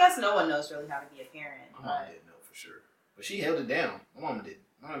 I guess no one knows really how to be a parent. My mom didn't know for sure, but she held it down. My mom did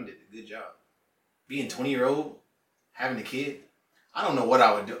a good job. Being 20-year-old, having a kid, I don't know what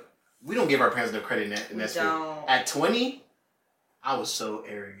I would do. We don't give our parents enough credit in that sphere. At 20, I was so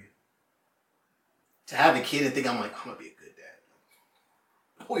arrogant. To have a kid and think I'm like, I'm gonna be a good dad.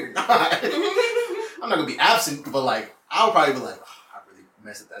 No, you're not. I'm not gonna be absent, but like I'll probably be like, I really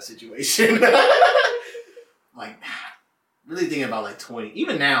messed up that situation. Like, really thinking about like 20.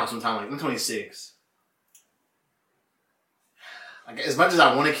 Even now, sometimes like I'm 26. Like as much as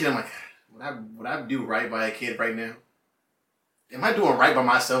I want a kid, I'm like, would I do right by a kid right now? Am I doing right by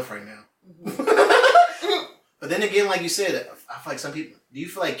myself right now? Mm-hmm. But then again, like you said, I feel like some people. Do you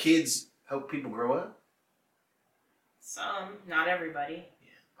feel like kids help people grow up? Some, not everybody.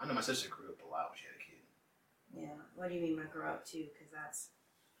 Yeah, I know my sister grew up a lot when she had a kid. Yeah, what do you mean by grow up too? Because that's.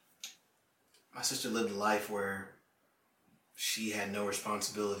 My sister lived a life where she had no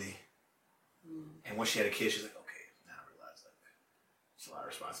responsibility, and once she had a kid, she's like, okay, now I realize like there's a lot of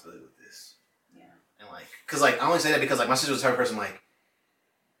responsibility with this. Yeah. And like, cause like I only say that because like my sister was the type of person like,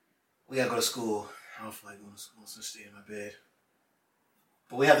 we gotta go to school. I don't feel like going to school, so stay in my bed.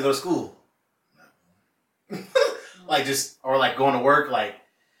 But we have to go to school. Like just or like going to work. Like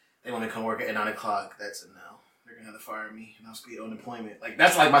they want me to come work at 9 o'clock. That's a no. They're gonna have to fire me, and I'll just get unemployment. Like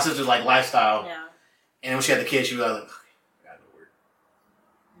that's like my sister's like lifestyle. Yeah. And when she had the kid, she was like, okay, I gotta go to work.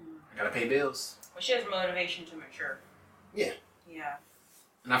 I gotta pay bills. Well, she has motivation to mature. Yeah. Yeah.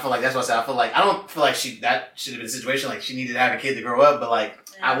 And I feel like that's what I said. I feel like I don't feel like that should have been a situation like she needed to have a kid to grow up, but like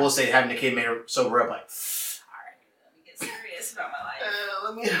I will say having a kid made her sober up. Like, all right, let me get serious about my life.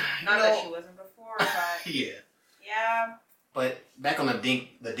 Not that she wasn't before, but yeah. Yeah. But back on the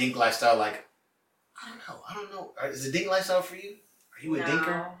dink lifestyle, like I don't know. Is the dink lifestyle for you? Are you a dinker?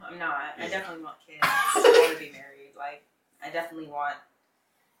 No, I'm not. Yeah. I definitely want kids. I want to be married. Like I definitely want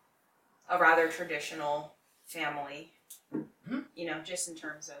a rather traditional family. Mm-hmm. You know, just in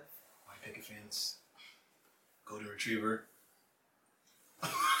terms of white picket fence, golden retriever.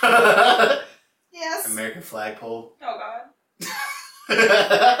 Yes. American flagpole. Oh God.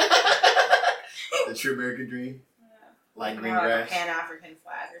 The true American dream. Yeah. Light green like grass. A Pan-African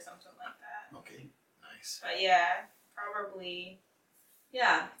flag or something like that. Okay. Nice. But yeah, probably.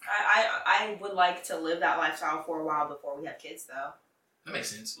 Yeah, I would like to live that lifestyle for a while before we have kids, though. That makes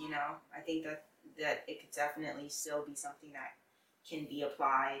sense. You know, I think that that it could definitely still be something that can be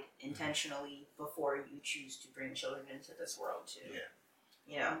applied intentionally before you choose to bring children into this world too. Yeah.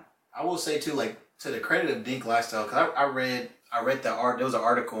 You know? I will say too, like, to the credit of D.I.N.K lifestyle, because I read the art. There was an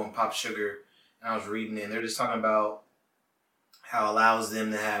article on Pop Sugar, and I was reading it, and they're just talking about how it allows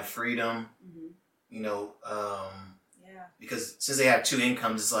them to have freedom. Mm-hmm. You know, Yeah. because since they have two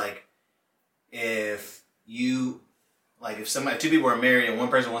incomes, it's like if two people are married and one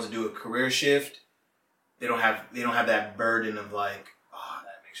person wants to do a career shift, they don't have that burden of like, oh, I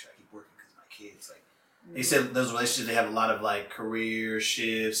gotta make sure I keep working because of my kids. Like they said, those relationships, they have a lot of like career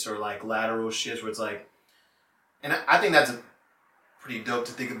shifts or like lateral shifts where it's like, and I think that's pretty dope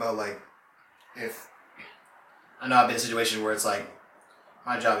to think about. Like, if I know I've been in situations where it's like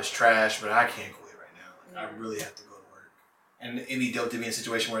my job is trash, but I can't quit right now. Like, I really have to go to work, and it'd be dope to be in a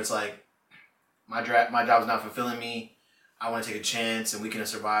situation where it's like my job's not fulfilling me. I want to take a chance, and we can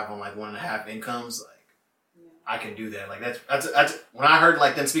survive on like 1.5 incomes. Like, I can do that. Like that's when I heard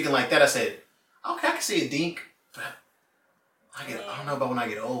like them speaking like that, I said, okay, I can see a D.I.N.K, but I don't know about when I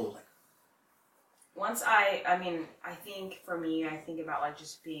get old. Like, once I think for me, I think about like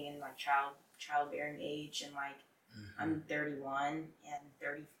just being in like childbearing age, and like I'm 31 and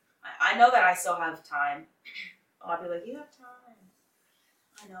 30. I know that I still have time. I'll be like, you have time.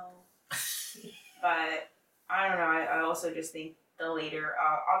 I know, but I don't know. I also just think the later,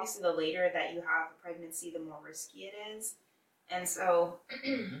 obviously, the later that you have a pregnancy, the more risky it is, and so,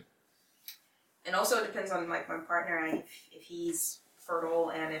 and also it depends on like my partner, if he's fertile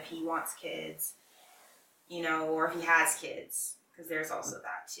and if he wants kids, you know, or if he has kids, because there's also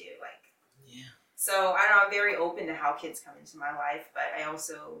that too. Like, yeah. So I don't know. I'm very open to how kids come into my life, but I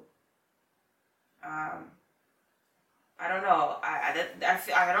also, I don't know. I don't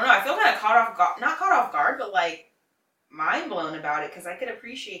know. I feel kind of not caught off guard, but like mind blown about it, because I could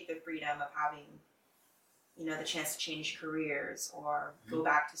appreciate the freedom of having, you know, the chance to change careers or go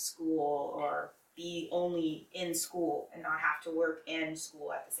back to school or be only in school and not have to work and do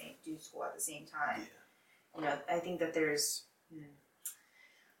school at the same time. Yeah. You know, I think that there's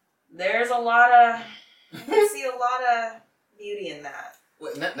a lot of, I can see a lot of beauty in that.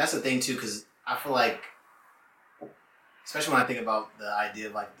 Well, and that's the thing too, because I feel like, especially when I think about the idea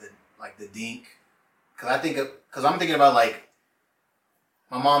of the D.I.N.K, because I'm thinking about like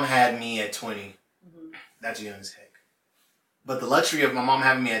my mom had me at 20. That's young as heck. But the luxury of my mom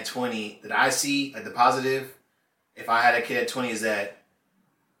having me at 20 that I see, like the positive, if I had a kid at 20, is that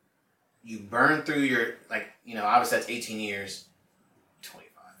you burn through your, like, you know, obviously that's 18 years,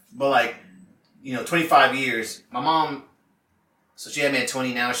 25. But like, you know, 25 years, my mom, so she had me at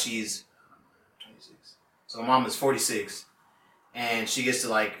 20, now she's 26. So my mom is 46. And she gets to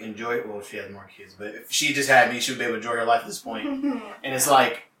like enjoy, well, she has more kids, but if she just had me, she would be able to enjoy her life at this point. And it's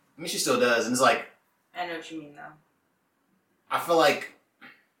like, I mean, she still does. And it's like, I know what you mean though. I feel like,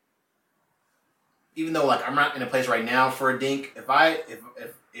 even though like I'm not in a place right now for a D.I.N.K,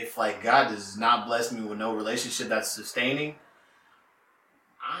 if like God does not bless me with no relationship that's sustaining,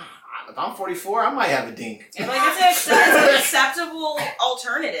 if I'm 44, I might have a D.I.N.K. And like it's an acceptable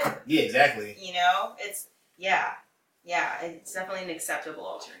alternative. Yeah, exactly. You know, it's it's definitely an acceptable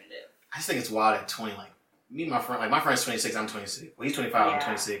alternative. I just think it's wild at 20. Like me and my friend, like my friend's 26, I'm 26. Well, he's 25, I'm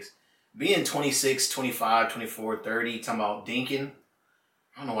 26. Being 26, 25, 24, 30, talking about dinking.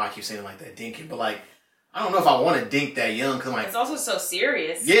 I don't know why I keep saying it like that, dinking, but like, I don't know if I want to dink that young, because like, it's also so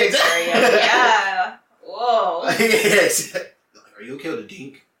serious. Yeah, exactly. Yeah. Whoa. Yes. Like, are you okay with a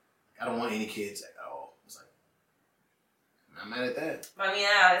dink? I don't want any kids at all. It's like, I'm not mad at that. I mean,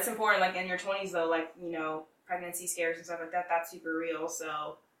 yeah, it's important. Like in your 20s, though, like, you know, pregnancy scares and stuff like that, that's super real.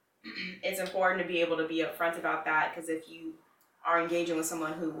 So it's important to be able to be upfront about that, because if you are engaging with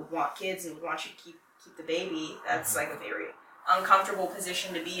someone who would want kids and would want you to keep the baby, that's like a very uncomfortable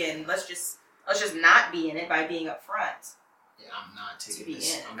position to be in. Let's just not be in it by being upfront. Yeah, I'm not taking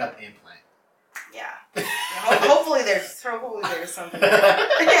this. I've got the implant. Yeah. Hopefully there's something.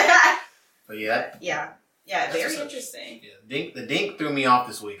 But yeah. Yeah. Very interesting. Yeah, the D.I.N.K threw me off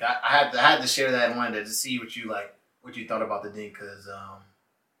this week. I had to share that and wanted to see what you thought about the D.I.N.K, because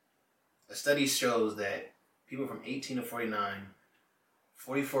a study shows that people from 18 to 49,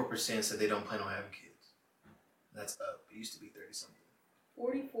 44% said they don't plan on having kids. That's up. It used to be 30 something.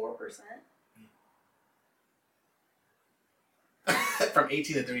 44%. From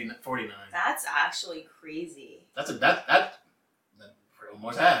 18 to 49. That's actually crazy. That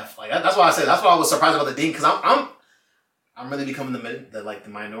almost half. Like that's why I said, that's why I was surprised about the D.I.N.K, because I'm really becoming the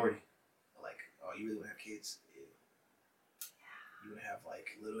minority. Like, oh, you really want to have kids? Yeah. You want to have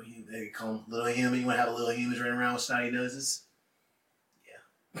like little human? They call them little human. You want to have little humans running around with snotty noses? Yeah.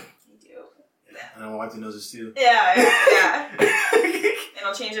 You do. And I'll wipe their noses too. Yeah. And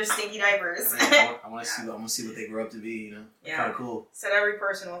I'll change their stinky diapers. I want to see. I'm gonna see what they grow up to be. You know, yeah, kind of cool. Said every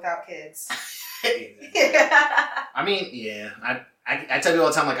person without kids. I mean, yeah. I tell you all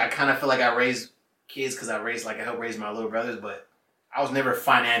the time, like I kind of feel like I raised kids because I helped raise my little brothers, but I was never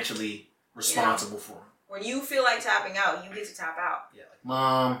financially responsible for them. When you feel like tapping out, you get to tap out. Yeah, like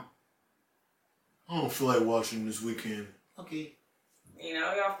Mom, I don't feel like watching this weekend. Okay. You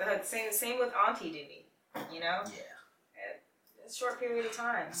know, you're off the hook. Same with auntie duty. You know. Yeah. A short period of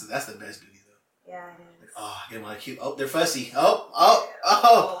time. So that's the best duty, though. Yeah, it is. Like, oh, get them on cute. Oh, they're fussy. Oh,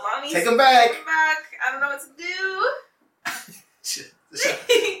 Mommy's take them back. Take them back. I don't know what to do.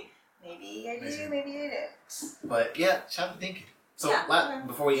 Maybe I do. Maybe I don't. But yeah, shout out to D.I.N.K. So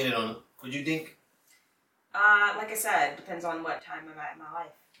before we end it on, would you think? Like I said, depends on what time I'm at in my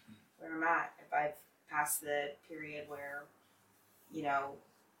life, where I'm at. If I've passed the period where, you know,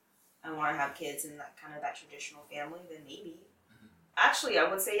 I want to have kids in that kind of that traditional family, then maybe. Actually, I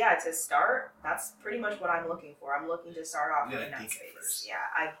would say, to start, that's pretty much what I'm looking for. I'm looking to start off in that space. First. Yeah,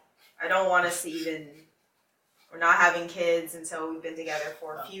 I don't want us to even, we're not having kids until we've been together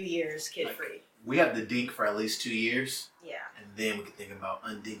for a few years, kid-free. We have the D.I.N.K for at least 2 years. Yeah. And then we can think about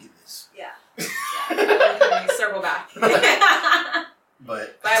undinking this. Yeah. We can circle back.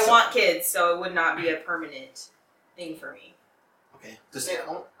 But I want kids, so it would not be a permanent thing for me. Okay. Just I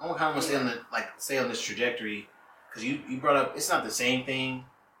kind of want to stay on this trajectory. Because you brought up, it's not the same thing.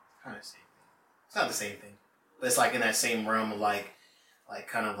 Kind of the same thing. It's not the same thing. But it's like in that same realm of like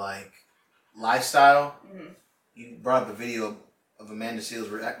kind of like lifestyle. Mm-hmm. You brought up the video of Amanda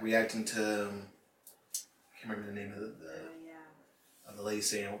Seales reacting to, I can't remember the name of the lady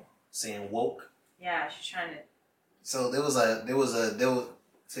saying woke. Yeah, she's trying to. So there was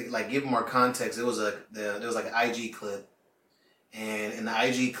to like give more context, there was like an IG clip. And in the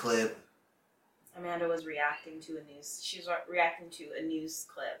IG clip, Amanda was reacting to a news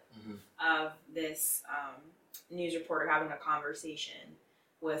clip of this news reporter having a conversation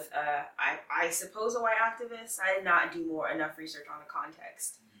with I suppose a white activist. I did not do enough research on the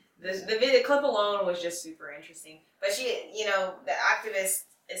context. The video clip alone was just super interesting. But she, the activist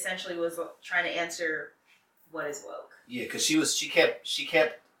essentially was trying to answer what is woke. Yeah, because she kept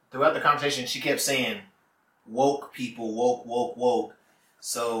throughout the conversation she kept saying woke people, woke.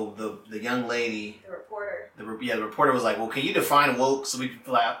 So the young lady, the reporter was like, well, can you define woke so we can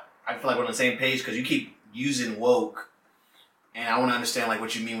I feel like we're on the same page because you keep using woke, and I want to understand like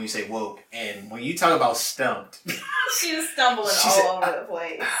what you mean when you say woke. And when you talk about stumped, she was stumbling all over the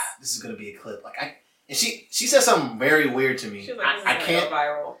place. This is gonna be a clip. And she said something very weird to me. She was like, I can't go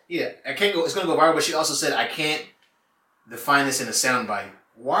viral. Yeah, I can't go. It's gonna go viral. But she also said I can't define this in a soundbite.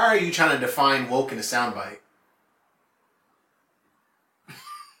 Why are you trying to define woke in a soundbite?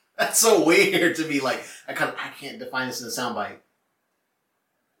 That's so weird to me. Like, I can't define this in a soundbite.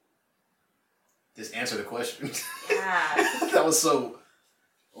 Just answer the question. Yeah. That was so,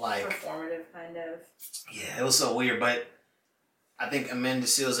 performative, kind of. Yeah, it was so weird. But I think Amanda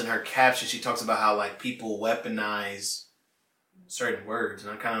Seales in her caption, she talks about how, people weaponize certain words.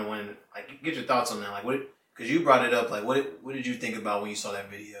 And I kind of wanted to, get your thoughts on that. Because you brought it up. What did you think about when you saw that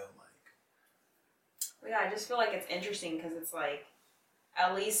video? Yeah, I just feel like it's interesting because it's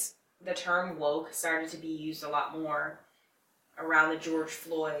at least the term woke started to be used a lot more around the George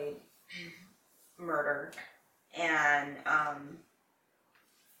Floyd murder. And,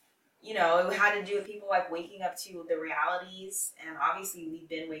 it had to do with people waking up to the realities. And obviously we've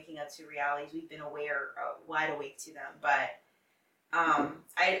been waking up to realities. We've been wide awake to them. But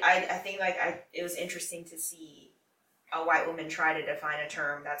I think it was interesting to see a white woman try to define a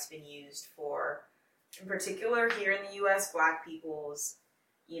term that's been used for, in particular, here in the U.S., Black people's,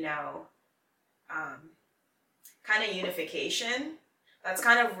 kind of unification. That's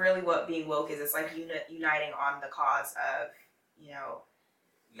kind of really what being woke is. It's uniting on the cause of,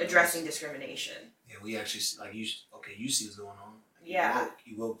 addressing discrimination. Yeah, we actually, you see what's going on. Yeah.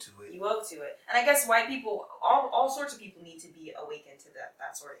 You woke to it. You woke to it. And I guess white people, all sorts of people need to be awakened to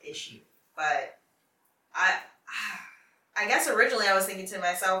that sort of issue. But I guess originally I was thinking to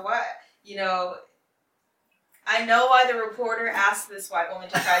myself, what, I know why the reporter asked this white woman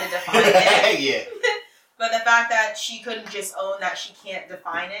to try to define it. Yeah. But the fact that she couldn't just own that she can't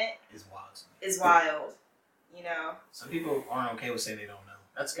define it is wild. Some people aren't okay with saying they don't know.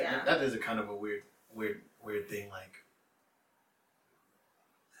 That is a kind of a weird thing. That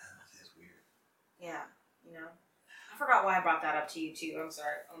is weird. Yeah, I forgot why I brought that up to you too. I'm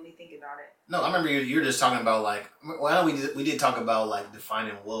sorry. Let me think about it. No, I remember you're just talking about I know we did talk about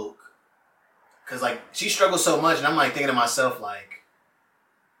defining woke. Because, she struggles so much, and I'm, thinking to myself,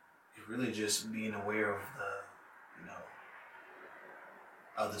 it really just being aware of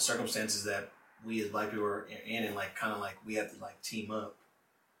of the circumstances that we as Black people are in, and like kind of like we have to like team up.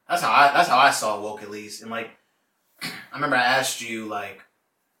 That's how I saw woke, at least. And like I remember I asked you like,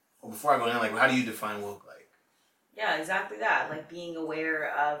 well, before I go in, like, how do you define woke? Like, yeah, exactly that. Like being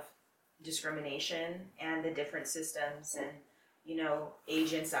aware of discrimination and the different systems and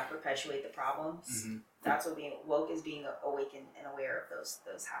agents that perpetuate the problems. mm-hmm. That's what being woke is, being awakened and aware of those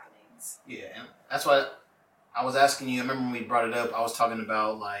happenings. Yeah, and that's why I was asking you. I remember when we brought it up, I was talking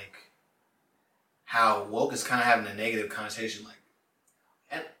about like how woke is kind of having a negative connotation. Like,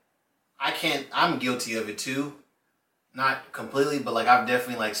 and I'm guilty of it too. Not completely, but like I've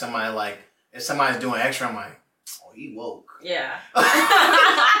definitely like somebody like if somebody's doing extra, I'm like, oh, he woke. Yeah.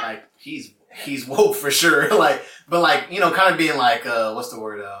 Like he's woke for sure. Like, but like kind of being like what's the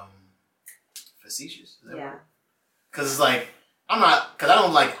word? Facetious. Is that yeah. Because it's like I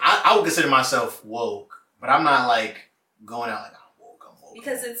don't like I would consider myself woke, but I'm not like going out like I'm woke.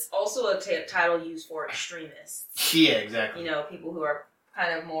 Because it's also a title used for extremists. Yeah, exactly. People who are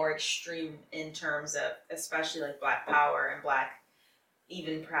kind of more extreme in terms of, especially like Black power and Black,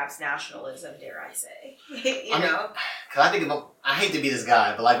 even perhaps nationalism, dare I say. Because I hate to be this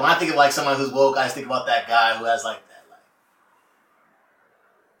guy, but like when I think of like someone who's woke, I just think about that guy who has like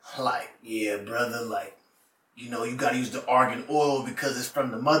that, like yeah, brother, like you gotta use the argan oil because it's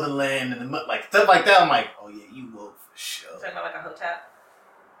from the motherland and like stuff like that. I'm like, oh yeah, you woke for sure. Talking about like a hotep.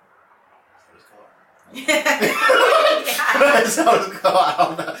 That's what it's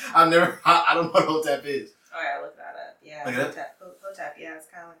called. I don't know what hotep is. Oh yeah, look that up. Yeah, hotep. Yeah, it's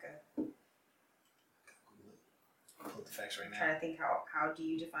kind of like a. I'll put the facts right now. I'm trying to think how do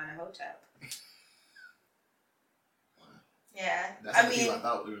you define a hotep? Yeah, I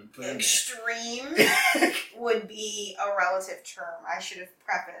thought we were putting extreme would be a relative term. I should have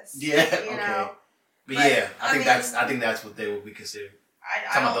prefaced. Yeah, okay. But yeah, I think that's what they would be considered.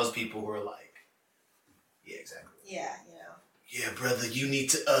 Talking about those people who are like. Yeah, exactly. Yeah, Yeah, brother, you need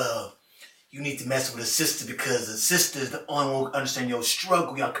to mess with a sister because a sister is the only one who understand your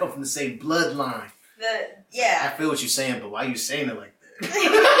struggle. Y'all come from the same bloodline. I feel what you're saying, but why are you saying it like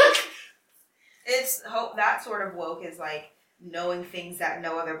that? It's that sort of woke is like knowing things that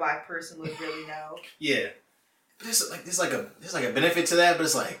no other Black person would really know. Yeah, but there's like a benefit to that, but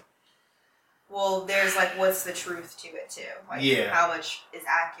it's like. Well, there's like what's the truth to it too? Like how much is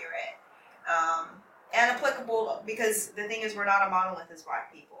accurate. And applicable, because the thing is, we're not a monolith as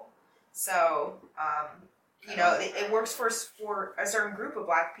Black people. So, it works for a certain group of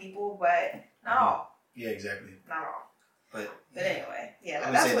Black people, but not all. Yeah, exactly. Not all. But anyway,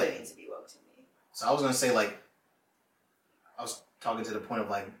 that's what it means to be woke to me. So I was going to say, like, I was talking to the point of,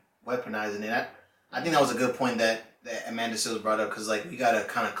 like, weaponizing it. I think that was a good point that Amanda Sills brought up, because, like, we got to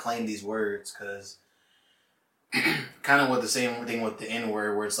kind of claim these words, because kind of with the same thing with the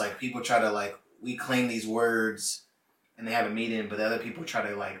N-word, where it's like people try to, like, we claim these words and they have a meaning, but the other people try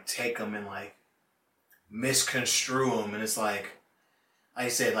to like take them and like misconstrue them, and it's like I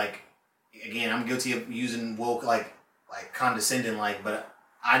said, like again, I'm guilty of using woke like condescending, like, but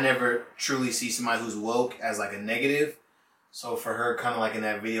I never truly see somebody who's woke as like a negative. So for her, kind of like in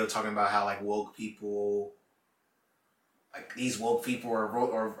that video talking about how like woke people, like these woke people are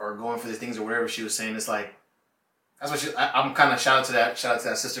going for these things or whatever she was saying, it's like. That's what I'm kind of shout out to that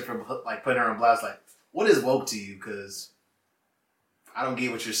sister for like putting her on blast. Like, what is woke to you? Because I don't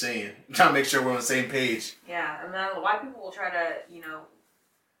get what you're saying. I'm trying to make sure we're on the same page. Yeah, and then white people will try to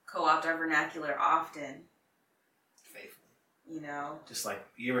co-opt our vernacular often. Faithfully. Just like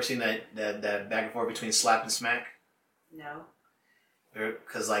you ever seen that back and forth between slap and smack? No.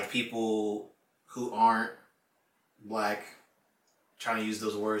 Because like people who aren't Black trying to use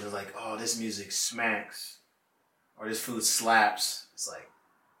those words as like, oh, this music smacks. Or this food slaps. It's like,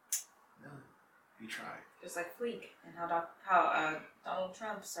 no, you tried. Just like Fleek and how Donald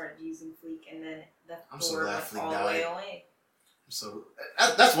Trump started using Fleek, and then the word went all the way away. So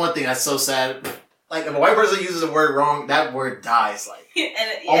that's one thing that's so sad. Like if a white person uses a word wrong, that word dies like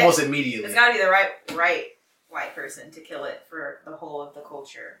almost immediately. It's got to be the right white person to kill it for the whole of the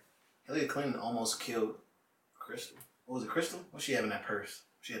culture. Hillary Clinton almost killed Crystal. What was it, Crystal? What she have in that purse?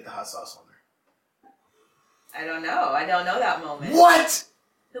 She had the hot sauce on her. I don't know. I don't know that moment. What?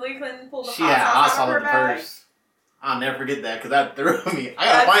 Hillary Clinton pulled the hot sauce out of her purse. I'll never forget that because that threw me. I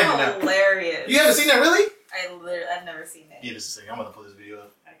gotta find it now. That's hilarious. You haven't seen that, really? I've never seen it. Yeah, just a second. I'm about to pull this video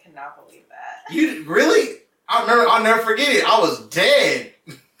up. I cannot believe that. You really? I'll never forget it. I was dead.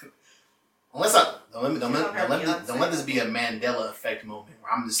 Unless don't let this be a Mandela effect moment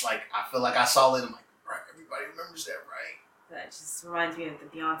where I'm just like I feel like I saw it. I'm like, right, everybody remembers that, right? That just reminds me of the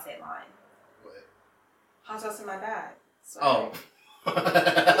Beyonce line. What? Hot sauce in my bag. Oh.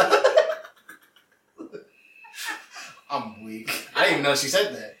 I'm weak. I didn't even know she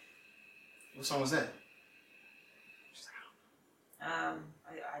said that. What song was that?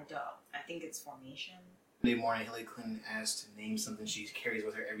 I don't. I think it's Formation. Monday morning, Hillary Clinton asked to name something she carries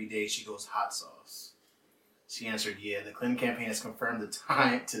with her every day. She goes, hot sauce. She answered, yeah. The Clinton campaign has confirmed the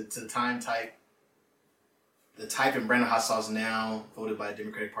time to the time type. The type and brand of hot sauce now voted by the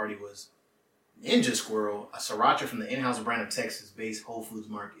Democratic Party was Ninja Squirrel, a sriracha from the in-house brand of Texas-based Whole Foods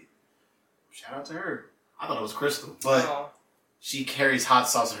Market. Shout out to her. I thought it was Crystal, but she carries hot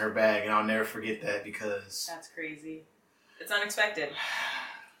sauce in her bag, and I'll never forget that because... That's crazy. It's unexpected.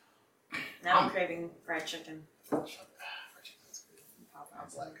 Now I'm craving fried chicken. Fried chicken's good.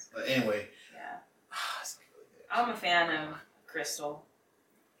 But anyway. Yeah. It's really good. I'm a fan of Crystal.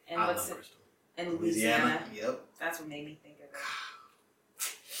 And I what's love it? Crystal. And Louisiana. Yep. That's what made me think of it.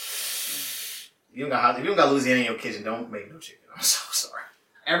 If you don't got Louisiana in your kitchen, don't make no chicken. I'm so sorry.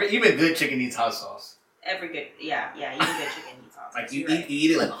 Even good chicken needs hot sauce. Even good chicken needs hot sauce. Like you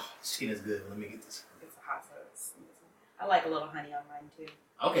eat it like, oh, this chicken is good. Let me get this. It's a hot sauce. I like a little honey on mine too.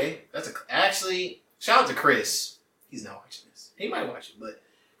 Okay, actually shout out to Chris. He's not watching this. He might watch it, but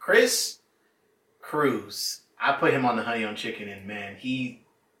Chris Cruz. I put him on the honey on chicken, and man, he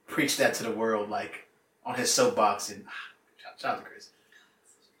preached that to the world like on his soapbox. And shout out to Chris.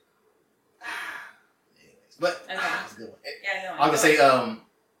 Anyways, but it's a good one. Yeah, I was gonna say,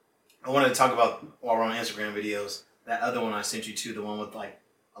 I wanted to talk about while we're on Instagram videos. That other one I sent you to, the one with like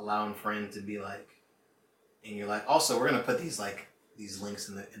allowing friends to be like in your life. Also, we're gonna put these links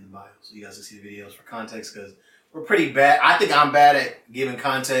in the bio so you guys can see the videos for context because we're pretty bad. I think I'm bad at giving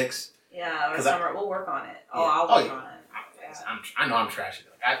context. Yeah, we'll work on it. I'll work on it. I know I'm trashy.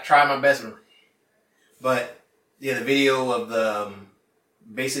 Like, I try my best, but yeah, the video of the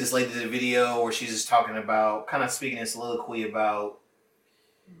basically this lady did a video where she's just talking about, kind of speaking in soliloquy about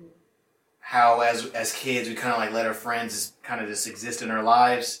how as kids we kind of like let our friends just kind of just exist in our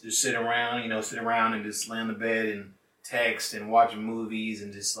lives, just sit around and just lay on the bed and text and watch movies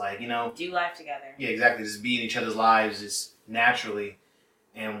and just like do life together. Yeah, exactly. Just be in each other's lives just naturally.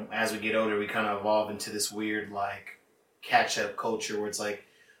 And as we get older, we kind of evolve into this weird like catch-up culture where it's like,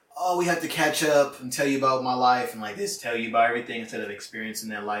 oh, we have to catch up and tell you about my life and like this, tell you about everything instead of experiencing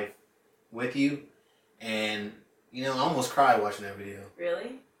that life with you. And I almost cried watching that video.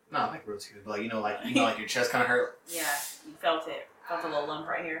 Really? Not like real tears, but like your chest kind of hurt. Yeah, you felt it. Felt a little lump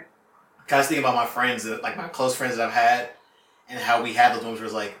right here. I was thinking about my friends, like my close friends that I've had, and how we had those moments where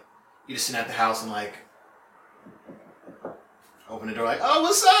it's like you just sitting at the house and like open the door like, oh,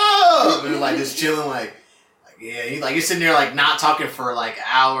 what's up? And like just chilling like yeah, you're sitting there like not talking for like an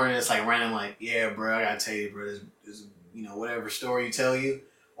hour and it's like random like, yeah, bro, I gotta tell you, bro, this whatever story you tell you,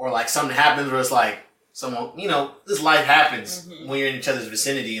 or like something happens where it's like someone, this life happens when you're in each other's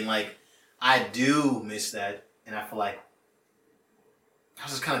vicinity, and like I do miss that, and I feel like I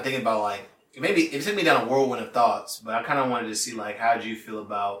was just kind of thinking about like maybe it took me down a whirlwind of thoughts, but I kind of wanted to see like how did you feel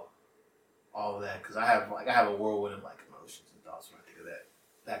about all of that, because I have a whirlwind of like emotions and thoughts when I think of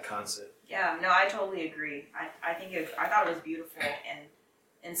that concept. Yeah, no, I totally agree. I thought it was beautiful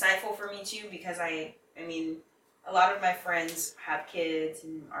and insightful for me too, because I mean, a lot of my friends have kids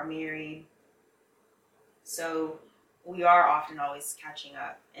and are married, so we are often always catching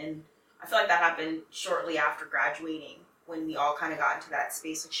up, and I feel like that happened shortly after graduating when we all kind of got into that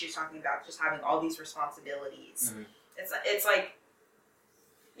space like she was talking about, just having all these responsibilities. It's like,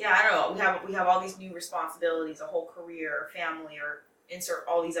 yeah, I don't know, we have all these new responsibilities, a whole career, or family, or insert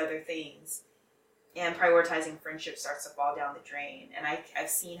all these other things, and prioritizing friendship starts to fall down the drain. And I've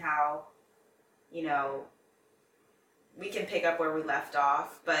seen how, we can pick up where we left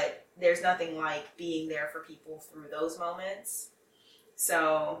off, but there's nothing like being there for people through those moments.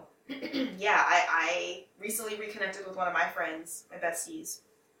 So, yeah, I recently reconnected with one of my friends, my besties,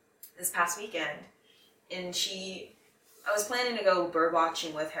 this past weekend, and I was planning to go bird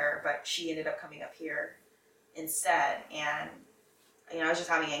watching with her, but she ended up coming up here instead, and I was just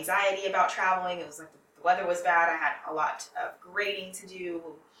having anxiety about traveling. It was like the weather was bad. I had a lot of grading to do,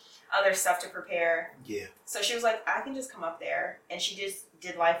 other stuff to prepare. Yeah. So she was like, I can just come up there. And she just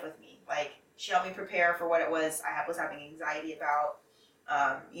did life with me. Like, she helped me prepare for what it was I was having anxiety about.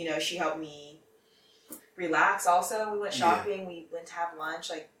 She helped me relax also. We went shopping. Yeah. We went to have lunch.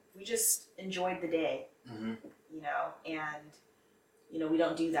 Like, we just enjoyed the day, and, we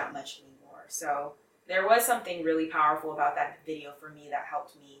don't do that much anymore. So there was something really powerful about that video for me that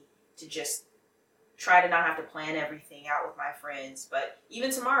helped me to just try to not have to plan everything out with my friends. But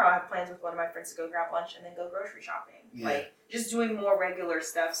even tomorrow, I have plans with one of my friends to go grab lunch and then go grocery shopping. Yeah. Like, just doing more regular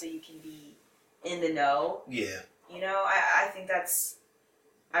stuff so you can be in the know. Yeah. You know, I think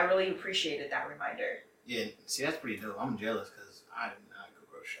I really appreciated that reminder. Yeah, see, that's pretty dope. I'm jealous because I do not go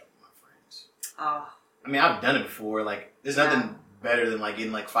grocery shopping with my friends. Oh. I mean, I've done it before. Like, there's nothing better than like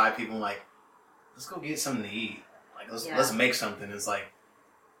getting like 5 people and like, let's go get something to eat. Like, let's make something. It's like,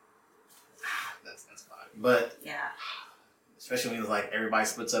 that's fine. But especially when it's like everybody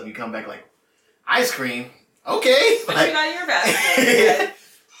splits up, you come back like ice cream. Okay, but like, you got your basket.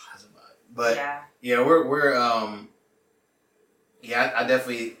 But we're I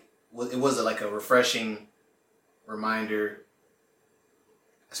definitely. It was like a refreshing reminder,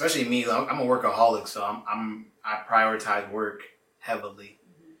 especially me. I'm a workaholic, so I prioritize work heavily,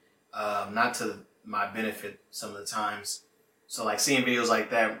 not to my benefit some of the times. So like seeing videos like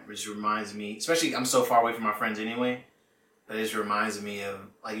that just reminds me, especially I'm so far away from my friends anyway, but it just reminds me of,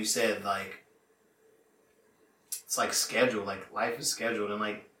 like you said, like it's like scheduled, like life is scheduled, and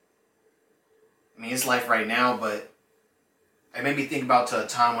like I mean it's life right now, but it made me think about to a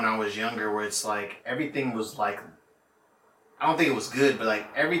time when I was younger where it's like everything was like, I don't think it was good, but like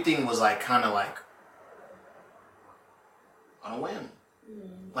everything was like kind of like on a whim.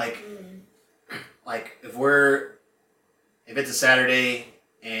 Like if it's a Saturday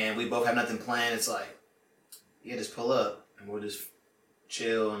and we both have nothing planned, it's like, yeah, just pull up and we'll just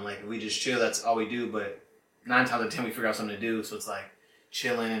chill, and like if we just chill, that's all we do. But 9 times out of 10 we figure out something to do, so it's like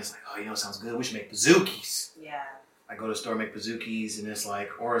chilling and it's like, oh, you know, it sounds good. We should make bazookies. Yeah. I go to the store, make bazookies, and it's like,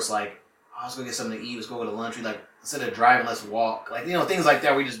 or it's like, oh, let's go get something to eat. Let's go to lunch. We like, instead of driving, let's walk. Like, you know, things like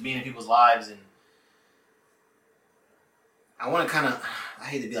that. We just being in people's lives, and I want to kind of, I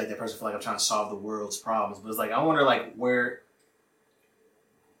hate to be like that person, feel like I'm trying to solve the world's problems, but it's like, I wonder like where,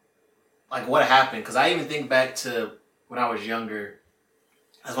 like what happened. Because I even think back to when I was younger,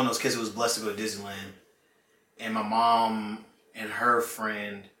 I was one of those kids who was blessed to go to Disneyland, and my mom and her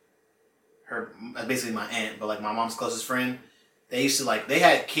friend, basically my aunt, but like my mom's closest friend, they used to like, they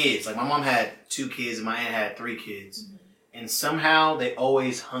had kids. Like my mom had 2 kids and my aunt had 3 kids. Mm-hmm. And somehow they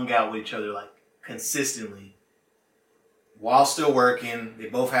always hung out with each other like consistently while still working. They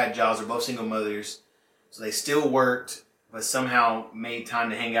both had jobs. They're both single mothers. So they still worked, but somehow made time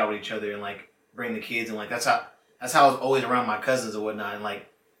to hang out with each other and like bring the kids. And like, that's how I was always around my cousins and whatnot. And like,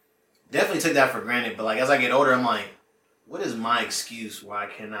 definitely took that for granted. But like, as I get older, I'm like, what is my excuse why I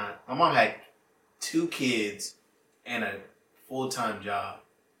cannot? My mom had 2 kids and a full-time job.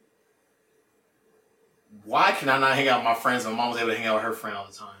 Why can I not hang out with my friends? My mom was able to hang out with her friend all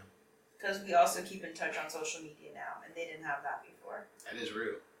the time. Because we also keep in touch on social media now, and they didn't have that before. That is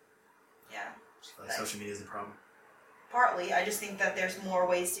real. Yeah. Like social media is the problem. Partly, I just think that there's more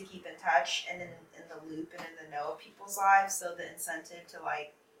ways to keep in touch and in the loop and in the know of people's lives, so the incentive to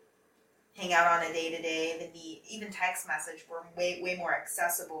like hang out on a day-to-day, the need, even text message, were way more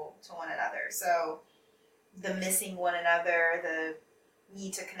accessible to one another. So the missing one another, the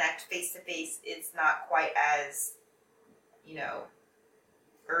need to connect face-to-face is not quite as, you know,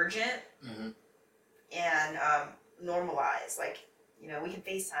 urgent and normalized. Like, you know, we can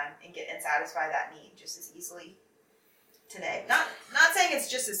FaceTime and satisfy that need just as easily today. Not saying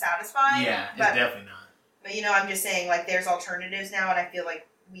it's just as satisfying. Yeah, it's definitely not. But, you know, I'm just saying, like, there's alternatives now, and I feel like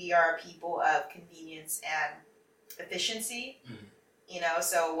we are a people of convenience and efficiency, you know,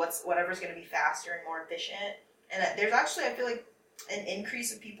 so whatever's going to be faster and more efficient. And there's actually, I feel like, an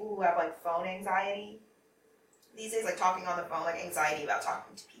increase of people who have, like, phone anxiety these days, like, talking on the phone, like, anxiety about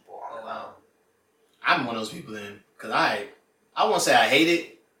talking to people on the phone. I'm one of those people then, because I won't say I hate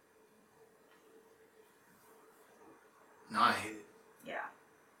it. No, I hate it.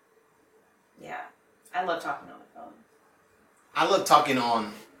 Yeah. I love talking on the phone. I love talking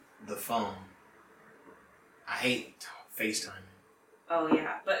on the phone. I hate FaceTiming. Oh,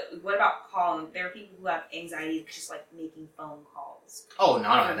 yeah. But what about calling? There are people who have anxiety just, like, making phone calls. Oh, no,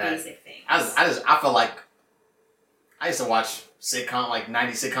 I don't have that. Basic things. I feel like I used to watch sitcom, like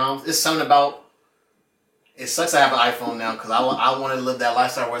 90s sitcoms. It's something about, it sucks I have an iPhone now because I want to live that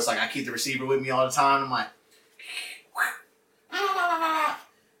lifestyle where it's like I keep the receiver with me all the time. I'm like,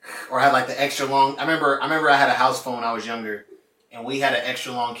 or I had like the extra long. I remember I had a house phone when I was younger, and we had an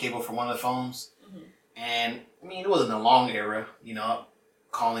extra long cable for one of the phones. And I mean, it wasn't a long era, you know,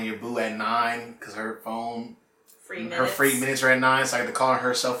 calling your boo at 9 because her phone, her free minutes are at 9, so I had to call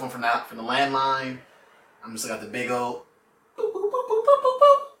her cell phone from the landline. I'm just got the big old boop, boop, boop, boop, boop, boop,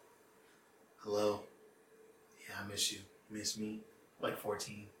 boop. Hello. Yeah, I miss you. You miss me? Like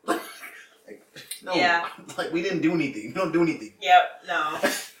 14. Like, no. Yeah. Like, we didn't do anything. We don't do anything. Yep. No.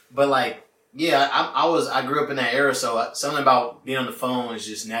 But like, Yeah, I grew up in that era, so something about being on the phone is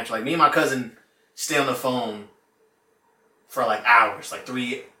just natural. Like me and my cousin stay on the phone for like hours, like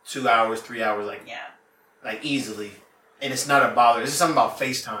 2 hours, 3 hours, like easily, and it's not a bother. It's just something about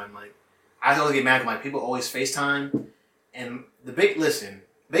FaceTime. Like I always get mad when like people always FaceTime, and biggest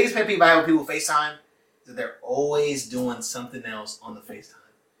pet peeve I have with people FaceTime is that they're always doing something else on the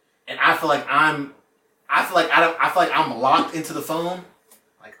FaceTime, and I feel like I feel like I'm locked into the phone.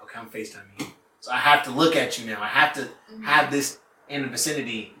 Like, okay, I'm FaceTiming you. So I have to look at you now. I have to have this in the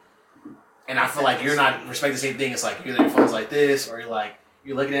vicinity. And I feel like you're not respecting the same thing. It's like either your phone's like this, or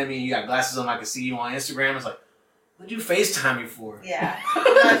you're looking at me and you got glasses on, I can see you on Instagram. It's like, what'd you FaceTime me for? Yeah.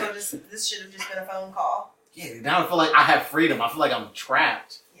 This should have just been a phone call. Yeah, now I feel like I have freedom. I feel like I'm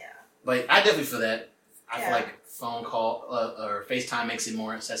trapped. Yeah. But I definitely feel that. I feel like phone call or FaceTime makes it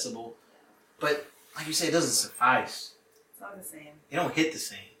more accessible. But like you said, it doesn't suffice. It's not the same. It don't hit the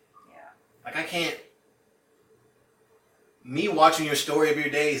same. Yeah. Like I can't. Me watching your story of your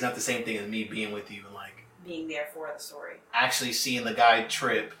day is not the same thing as me being with you and like being there for the story. Actually seeing the guy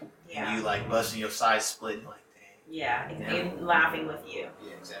trip Yeah. and you like busting your side split and like, dang. Yeah, and laughing with you.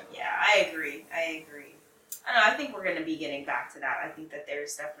 Yeah, exactly. Yeah, I agree. I don't know. I think we're going to be getting back to that. I think that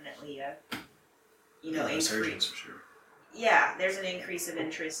there's definitely a, resurgence for sure. Yeah, there's an increase of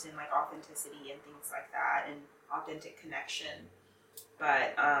interest in like authenticity and things like that, and authentic connection.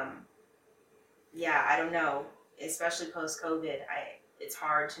 But yeah, I don't know. Especially post COVID, it's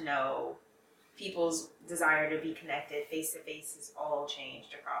hard to know people's desire to be connected face to face is all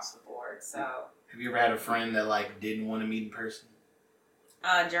changed across the board. So have you ever had a friend that like didn't want to meet in person?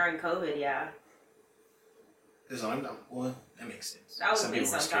 During COVID, yeah. Well, that makes sense. That was me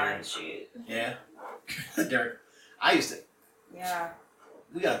sometimes. Shoot. Yeah. I used to. Yeah.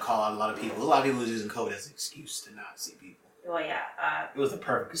 We gotta call out a lot of people. A lot of people was using COVID as an excuse to not see people. Well, yeah. It was the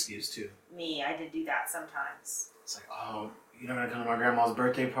perfect excuse too. Me, I did do that sometimes. It's like, oh, you're not gonna come to my grandma's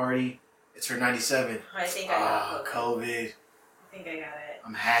birthday party? It's her 97. I think I got COVID. I think I got it.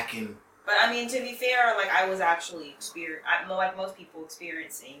 I'm hacking. But I mean, to be fair, like I was actually like most people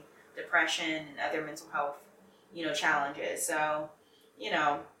experiencing depression and other mental health, challenges. So,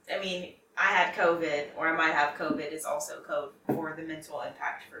 I mean, I had COVID, or I might have COVID. It's also code for the mental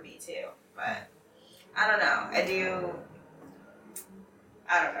impact for me too. But I don't know.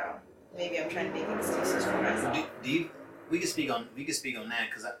 I don't know. Maybe I'm trying to make excuses for myself. We can speak on that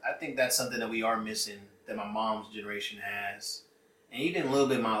because I think that's something that we are missing that my mom's generation has, and even a little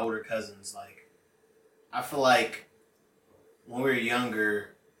bit my older cousins. Like, I feel like when we were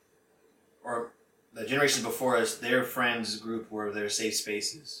younger, or the generations before us, their friends group were their safe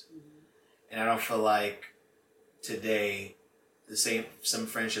spaces, and I don't feel like today some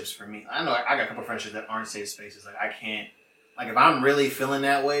friendships for me. I know I got a couple friendships that aren't safe spaces. Like I can't. Like if I'm really feeling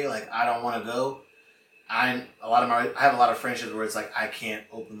that way, like I don't want to go. I have a lot of friendships where it's like I can't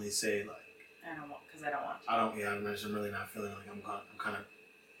openly say like I don't want to. I'm really not feeling like I'm kind of.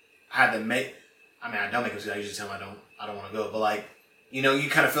 I have to make. I mean, I don't make excuses. I usually tell them I don't want to go. But like, you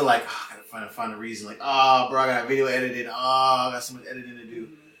kind of feel like I gotta find a reason. Like, oh, bro, I got a video edited. Oh, I got so much editing to do.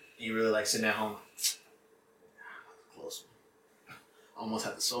 Mm-hmm. And you really like sitting at home. Close. Almost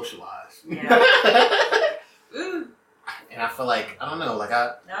have to socialize. Yeah. Ooh. And I feel like I don't know, like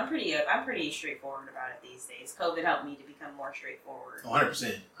No, I'm pretty straightforward about it these days. COVID helped me to become more straightforward.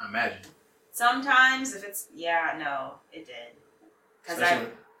 100%. I imagine. Sometimes if it's it did. Because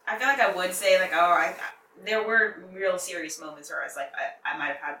I feel like I would say like there were real serious moments where I was like I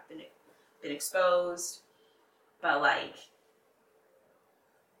might have been exposed, but like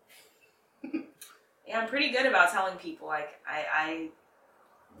yeah, I'm pretty good about telling people like I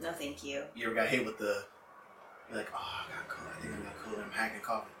no thank you. You ever got hit with the? You're like, oh, I got cold. I think I got cold. I'm hacking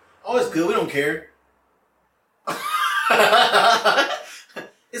coffee. Oh, it's good. We don't care.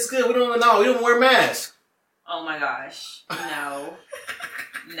 It's good. We don't even know. We don't wear masks. Oh my gosh. No.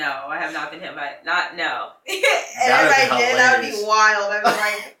 No, I have not been hit by no. And if I did, that would be wild. I'd be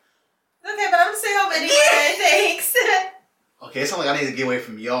like, okay, but I'm gonna stay home anyway. Thanks. Okay, it's not like I need to get away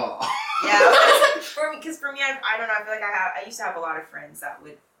from y'all. Yeah, because for me, I don't know. I feel like I used to have a lot of friends that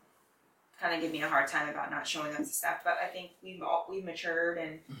would kind of give me a hard time about not showing up to stuff, but I think we've matured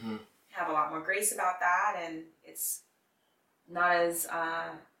and have a lot more grace about that, and it's not as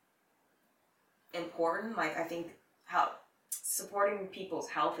important. Like I think supporting people's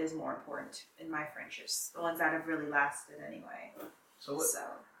health is more important in my friendships, the ones that have really lasted anyway. So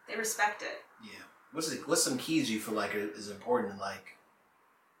they respect it. Yeah. What's some keys you feel like is important to like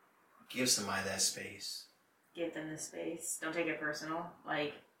give somebody that space? Give them the space. Don't take it personal.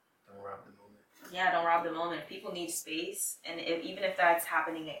 Like. Don't rob the moment. Yeah, don't rob the moment. If people need space, and even if that's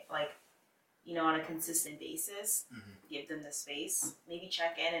happening like on a consistent basis, give them the space. Maybe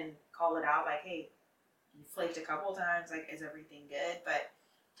check in and call it out, like, hey, you flaked a couple times, like, is everything good? But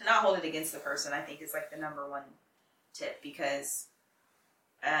to not hold it against the person, I think, is like the number one tip, because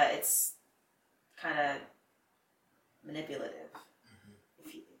it's kind of manipulative,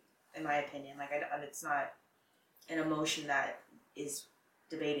 in my opinion. Like, it's not an emotion that is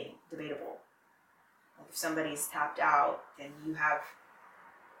debatable. Like, if somebody's tapped out, then you have,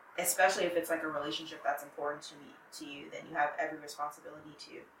 especially if it's like a relationship that's important to you, then you have every responsibility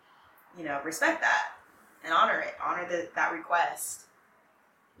to, respect that and honor that request.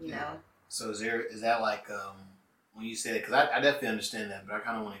 You know. So is that like when you say that? Because I definitely understand that, but I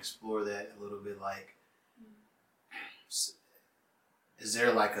kind of want to explore that a little bit. Like, is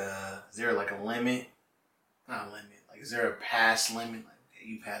there like a limit? Not a limit. Like, is there a past limit?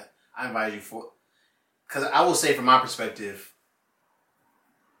 Like, okay, I invited you for. Because I will say, from my perspective,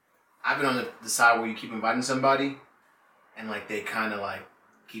 I've been on the side where you keep inviting somebody, and like they kind of like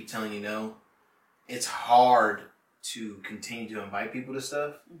keep telling you no. It's hard to continue to invite people to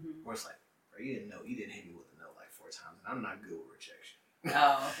stuff where it's like, bro, you didn't hit me with a no like 4 times, and I'm not good with rejection.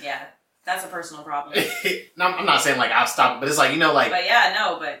 Oh yeah, that's a personal problem. No, I'm not saying like I'll stop, but it's like, like. But yeah,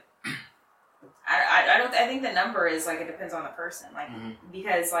 no, but I think the number is like, it depends on the person, like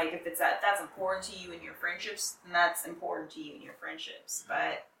because like if it's that's important to you in your friendships, then that's important to you in your friendships.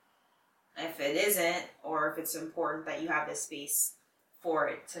 But if it isn't, or if it's important that you have this space for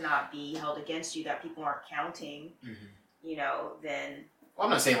it to not be held against you, that people aren't counting, then. Well, I'm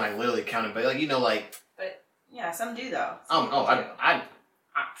not saying like literally counting, but like like. But yeah, some do though. I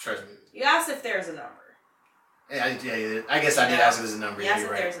trust me. You asked if there's a number. Yeah, I guess I did ask if there's a number. You asked if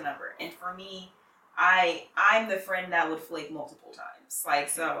there's a number, and for me, I'm the friend that would flake multiple times. Like,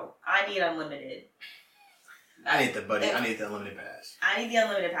 so I need unlimited. I need the buddy. I need the unlimited pass. I need the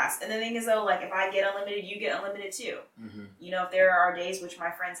unlimited pass. And the thing is, though, like, if I get unlimited, you get unlimited too. If there are days, which my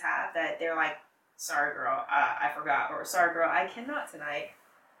friends have, that they're like, sorry, girl, I forgot. Or, sorry, girl, I cannot tonight.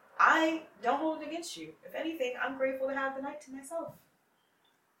 I don't hold it against you. If anything, I'm grateful to have the night to myself.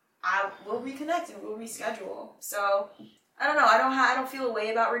 I will reconnect and we'll reschedule. So, I don't know. I don't feel a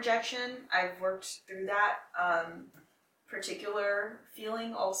way about rejection. I've worked through that particular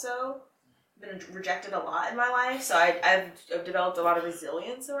feeling also. Been rejected a lot in my life, so I've developed a lot of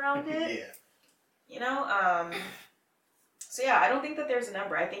resilience around it. So yeah, I don't think that there's a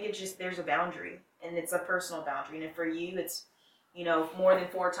number. I think it's just there's a boundary, and it's a personal boundary. And if for you it's more than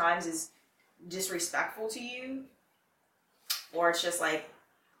 4 times is disrespectful to you, or it's just like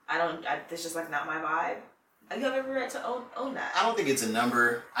it's just like not my vibe. You have every right to own that. I don't think it's a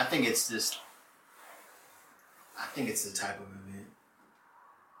number. I think it's the type of event.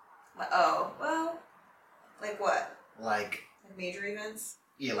 Oh, well, like what? Like major events?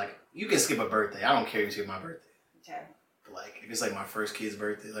 Yeah, like, you can skip a birthday. I don't care if you skip my birthday. Okay. But, like, if it's, like, my first kid's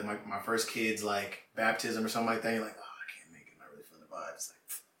birthday, like, my first kid's, like, baptism or something like that, you're like, oh, I can't make it. I'm not really feeling the vibe. It's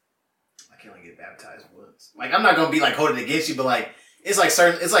like, I can only get baptized once. Like, I'm not going to be, like, holding it against you, but, like, it's, like,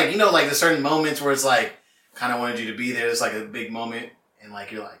 like, there's certain moments where it's, like, kind of wanted you to be there. It's, like, a big moment, and,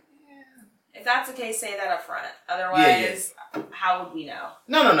 like, you're like, if that's the case, say that up front. Otherwise, how would we know?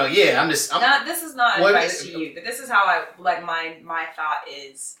 No. Yeah, this is not advice to you, but this is how my thought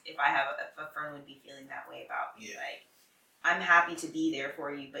is if a friend would be feeling that way about me. Like, I'm happy to be there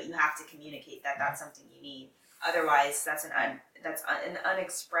for you, but you have to communicate that that's something you need. Otherwise, that's an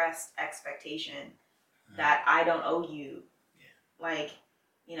unexpressed expectation that I don't owe you. Yeah. Like,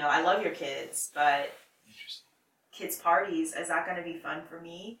 I love your kids, but kids' parties, is that going to be fun for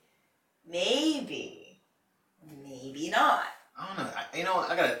me? Maybe not. I don't know.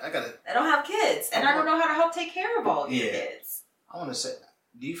 I gotta. I don't have kids, and I don't know how to help take care of all of your kids. I want to say,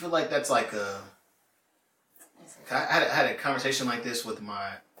 do you feel like that's like I had a conversation like this with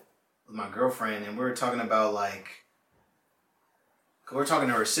my girlfriend, and we were talking about we're talking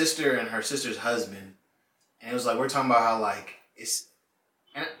to her sister and her sister's husband, and it was like we're talking about how like it's,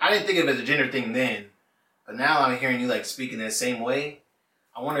 and I didn't think of it as a gender thing then, but now I'm hearing you like speaking that same way.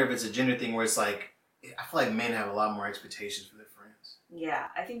 I wonder if it's a gender thing where it's like, I feel like men have a lot more expectations for their friends. Yeah,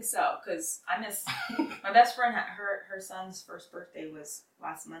 I think so. Because I miss my best friend. Her son's first birthday was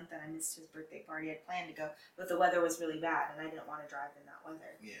last month, and I missed his birthday party. I had planned to go, but the weather was really bad, and I didn't want to drive in that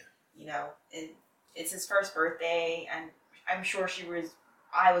weather. Yeah. And it's his first birthday, and I'm sure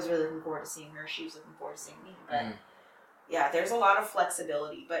I was really looking forward to seeing her. She was looking forward to seeing me. But yeah, there's a lot of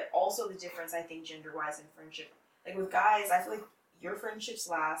flexibility, but also the difference, I think, gender-wise in friendship. Like with guys, I feel like your friendships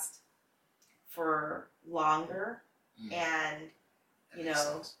last for longer and,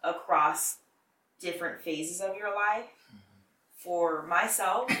 across different phases of your life. For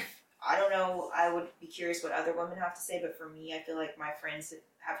myself, I don't know. I would be curious what other women have to say, but for me, I feel like my friends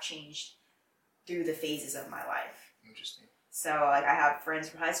have changed through the phases of my life. Interesting. So, like, I have friends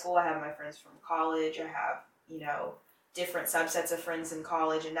from high school. I have my friends from college. I have, different subsets of friends in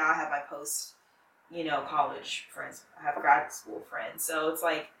college. And now I have my post, college friends. I have grad school friends. So, it's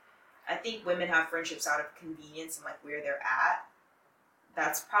like, I think women have friendships out of convenience and, like, where they're at.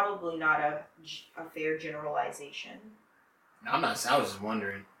 That's probably not a fair generalization. No, I'm not. I was just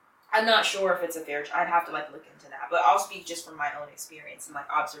wondering. I'm not sure if it's a fair... I'd have to, like, look into that. But I'll speak just from my own experience and, like,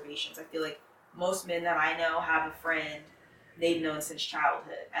 observations. I feel like most men that I know have a friend they've known since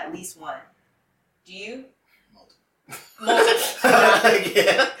childhood. At least one. Do you? Multiple.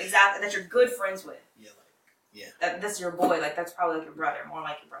 Yeah. Exactly. That you're good friends with. Yeah. That's your boy. Like, that's probably like your brother. More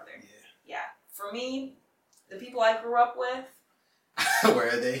like your brother. Yeah. For me, the people I grew up with...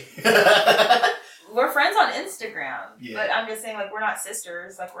 Where are they? We're friends on Instagram. Yeah. But I'm just saying, like, we're not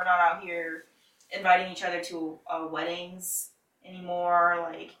sisters. Like, we're not out here inviting each other to weddings anymore.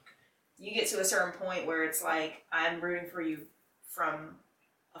 Like, you get to a certain point where it's like, I'm rooting for you from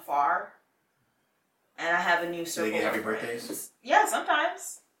afar. And I have a new circle. Do they get happy of birthdays? friends. Yeah,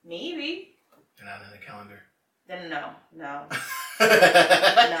 sometimes. Maybe. They're not in the calendar. Then no. No.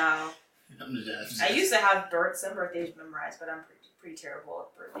 I'm just I used to have some birthdays memorized, but I'm pretty terrible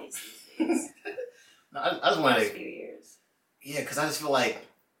at birthdays these days. No, I just want to. Few years. Yeah, because I just feel like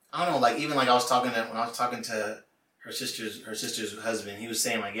I don't know. Like even like when I was talking to her sister's husband, he was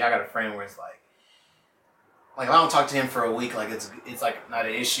saying like, yeah, I got a friend where it's like if I don't talk to him for a week, like it's like not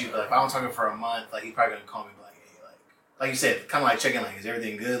an issue. But like, if I don't talk to him for a month, like he's probably gonna call me like, hey, like you said, kind of like checking like, is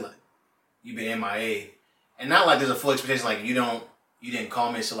everything good? Like you've been MIA, and not like there's a full expectation like you didn't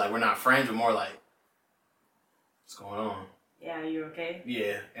call me, so like we're not friends, but more like what's going on? Yeah, are you okay?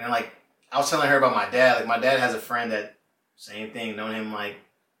 Yeah, and like I was telling her about my dad. Like my dad has a friend that same thing, known him like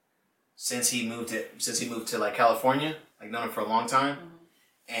since he moved to like California, like known him for a long time,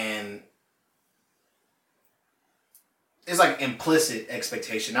 and it's like implicit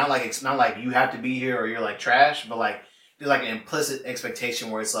expectation. Not like it's not like you have to be here or you're like trash, but like there's like an implicit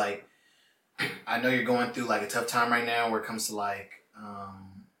expectation where it's like I know you're going through like a tough time right now where it comes to like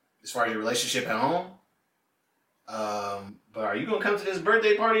as far as your relationship at home. But are you gonna come to this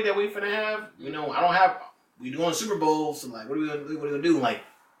birthday party that we finna have? You know, we doing Super Bowl, so like what are we gonna do? Like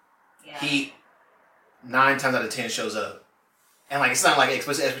he 9 times out of 10 shows up. And like it's not like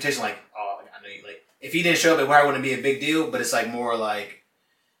explicit expectation like, oh I know you like if he didn't show up it probably wouldn't be a big deal, but it's like more like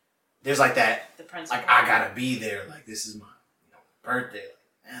there's like that like I gotta be there, like this is my birthday,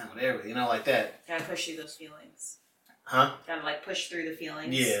 like man, whatever, like that. Gotta push through those feelings. Huh? Gotta like push through the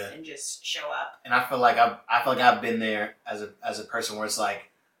feelings and just show up. And I feel like I've been there as a person where it's like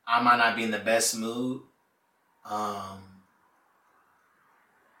I might not be in the best mood.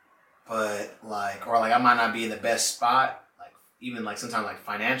 But like or like I might not be in the best spot, like even like sometimes like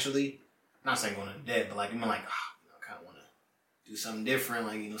financially. I'm not saying going into debt, but like even like I kinda wanna do something different,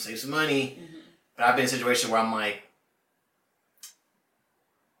 like, save some money. Mm-hmm. But I've been in a situation where I'm like,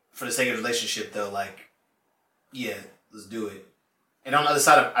 for the sake of the relationship though, like, yeah, let's do it. And on the other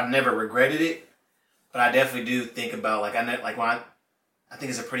side, I've never regretted it, but I definitely do think about like I think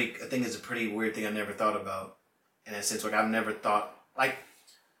it's a pretty weird thing I never thought about in that sense. Like I've never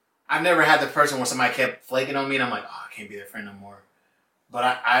had the person where somebody kept flaking on me and I'm like, oh, I can't be their friend no more. But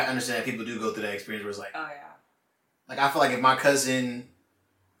I understand that people do go through that experience where it's like, oh yeah. Like I feel like if my cousin,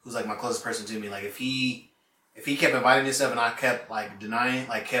 who's like my closest person to me, like if he kept inviting me stuff and I kept like denying,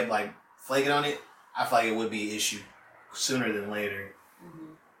 like kept like flaking on it, I feel like it would be an issue sooner than later.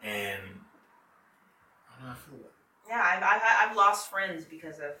 Mm-hmm. And I don't know how I feel about it. Yeah, I've lost friends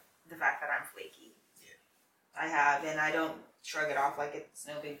because of the fact that I'm flaky. Yeah. I have, and I don't shrug it off like it's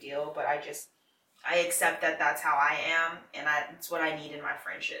no big deal, but I accept that that's how I am, and it's what I need in my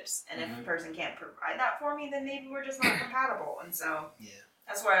friendships. And if a person can't provide that for me, then maybe we're just not compatible. And so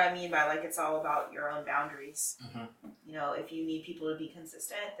that's what I mean by like it's all about your own boundaries. Mm-hmm. If you need people to be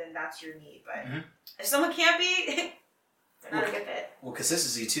consistent, then that's your need. But if someone can't be, they're not a good fit. Well,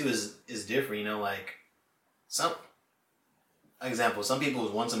 consistency too is different. Like some people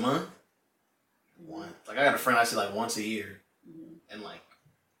is once a month. Like I got a friend I see like once a year, and like.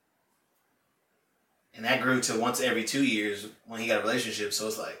 And that grew to once every 2 years when he got a relationship. So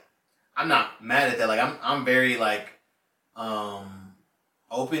it's like, I'm not mad at that. Like I'm very like,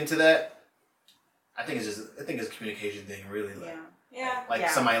 open to that. I think it's a communication thing, really. Like, Like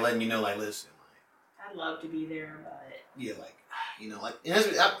somebody letting you know, like, listen. Like, I'd love to be there, but yeah, like, like, and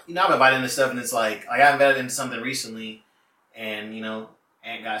I've invited into stuff, and it's like I invited into something recently, and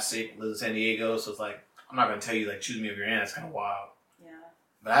Aunt got sick, lives in San Diego, so it's like I'm not gonna tell you like choose me over your aunt. It's kind of wild. Yeah.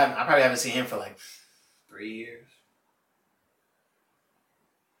 But I probably haven't seen him for like 3 years.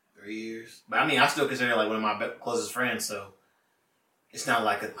 3 years. But I mean, I still consider like one of my closest friends, so it's not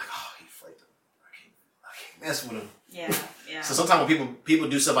like oh, he flaked him. I can't mess with him. Yeah, yeah. So sometimes when people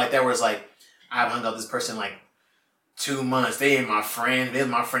do stuff like that, where it's like I've hung out with this person like 2 months, they ain't my friend. They're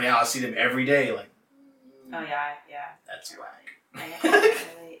my friend. I see them every day. Like, oh yeah, yeah. That's whack.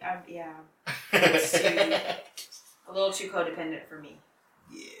 Yeah. It's a little too codependent for me.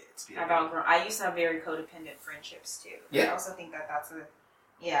 Yeah, it's I've outgrown. I used to have very codependent friendships too. Yeah. I also think that's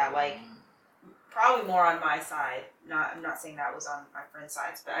like probably more on my side. I'm not saying that was on my friends'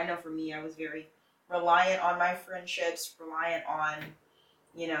 sides, but I know for me, I was very reliant on my friendships, reliant on,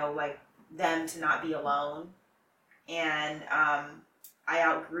 like them to not be alone. And I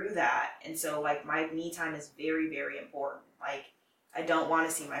outgrew that. And so like my me time is very, very important. Like I don't want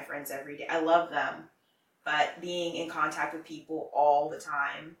to see my friends every day. I love them, but being in contact with people all the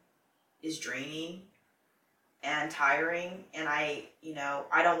time is draining and tiring. And I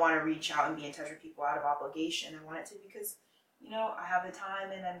don't want to reach out and be in touch with people out of obligation. I want it to because, I have the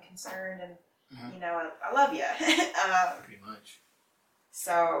time and I'm concerned and, I love you. Pretty much.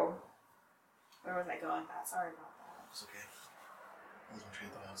 So, where was I going with that? Sorry about that. It's okay. I was on train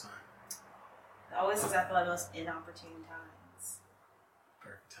the whole time. It always is at the most inopportune times.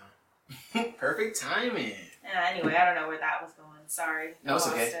 Perfect time. Perfect timing. Anyway, I don't know where that was going. Sorry. No, it's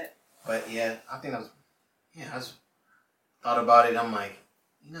okay. It. But yeah, I think that was. Yeah, I just thought about it. I'm like,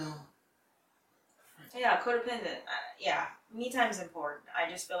 Yeah, codependent. Yeah, me time is important. I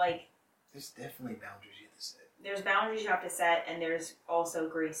just feel like there's definitely boundaries you have to set. There's boundaries you have to set, and there's also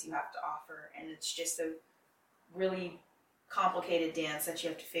grace you have to offer, and it's just a really complicated dance that you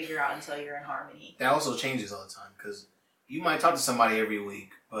have to figure out until you're in harmony. That also changes all the time because you might talk to somebody every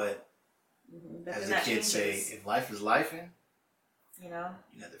week, but as the kids say, if life is lifing, you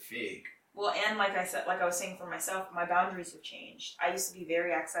got to fig. Well, and like I was saying for myself, my boundaries have changed. I used to be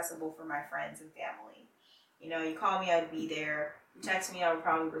very accessible for my friends and family. You call me, I'd be there. You text me, I would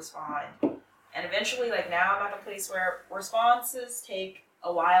probably respond. And eventually, like now, I'm at a place where responses take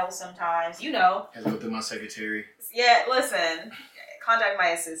a while sometimes. Has to go through my secretary. Yeah, listen, contact my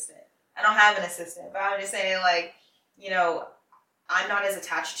assistant. I don't have an assistant, but I'm just saying, like, I'm not as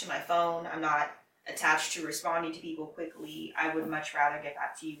attached to my phone. I'm not attached to responding to people quickly. I would much rather get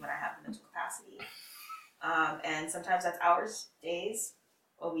back to you when I have the mental capacity. And sometimes that's hours, days,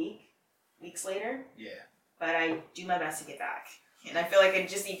 a week, weeks later. Yeah. But I do my best to get back. And I feel like I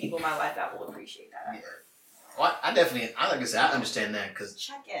just need people in my life that will appreciate that effort. Yeah. Well, I definitely, like I said, I understand that because...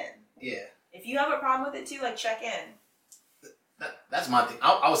 Check in. Yeah. If you have a problem with it too, like, check in. That's my thing.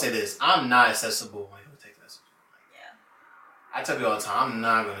 I would say this. I'm not accessible when people take messages. Yeah. I tell people all the time, I'm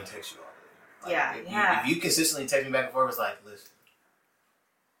not going to text you all day. Like, if you consistently text me back and forth, it's like, listen,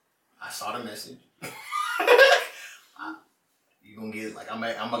 I saw the message. You're going to get, like, I'm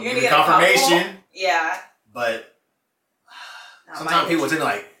going to give you confirmation. Yeah. But sometimes people take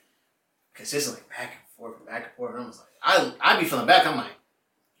like consistently back and forth. And I'm just like, I be feeling back. I'm like,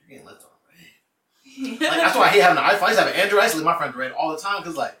 you're getting left on red. Like, that's why I hate having an iPhone. I used to have an Android. I used to leave my friends red all the time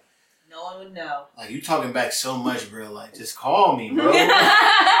because like, no one would know. Like, you talking back so much, bro. Like, just call me, bro.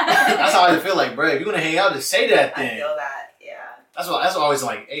 That's how I feel like, bro. If you want to hang out, just say that thing. I feel that, yeah. That's why I always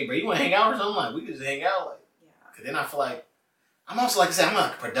like, hey, bro, you want to hang out or something? Like, we could just hang out. Like, because then I feel like, I'm also, like I said, I'm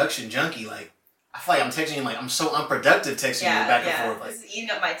like a production junkie. Like, I feel like I'm texting you, like, I'm so unproductive texting you back and forth. Like, this is eating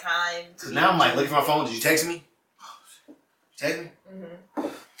up my time. Because now I'm like, looking at my phone. Did you text me? You text me? Mm-hmm.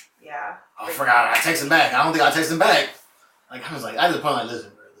 Yeah. Oh, I forgot. I texted him back. I don't think I texted him back. Like, I was like, I just put like,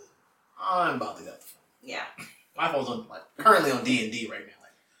 listen, bro. I'm about to get the phone. Yeah. My phone's on, like, currently on D&D right now.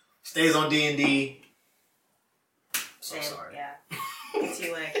 Like, stays on D&D. So same, sorry. Yeah. Get to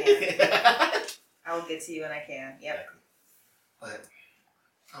you when I can. I will get to you when I can. Yep. Exactly. But,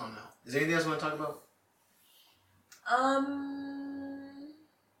 I don't know. Is there anything else you want to talk about?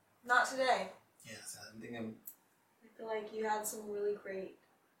 Not today. Yes, I think I feel like you had some really great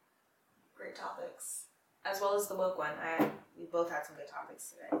topics, as well as the woke one. We both had some good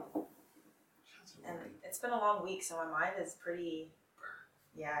topics today. And it's been a long week, so my mind is pretty.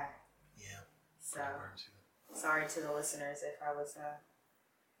 Yeah. Yeah. So, sorry to the listeners if I was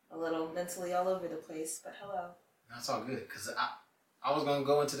a little mentally all over the place, but hello. That's all good, because I was going to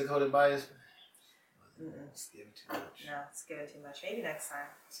go into the coded bias, but it's giving too much. No, it's giving too much. Maybe next time.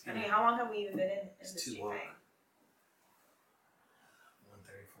 I mean, how long have we even been in this thing? 1:34.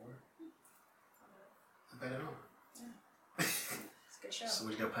 Not bad at all. Yeah. It's a good show. So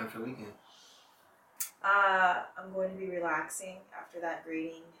what you got planned for the weekend? I'm going to be relaxing after that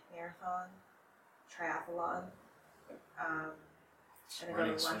grading marathon, triathlon. And then go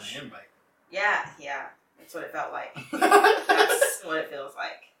Running to lunch. swim and bike. Yeah. That's what it felt like. That's what it feels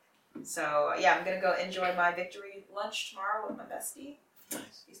like. So yeah, I'm gonna go enjoy my victory lunch tomorrow with my bestie.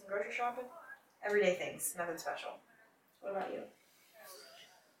 Nice. Do some grocery shopping. Everyday things, nothing special. What about you?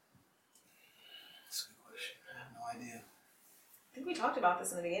 That's a good question. I have no idea. I think we talked about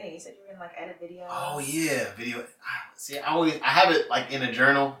this in the beginning. You said you were gonna like edit videos. Oh yeah, video. See, I have it like in a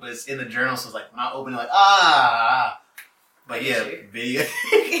journal, but it's in the journal, so it's like when I open it, like But yeah, video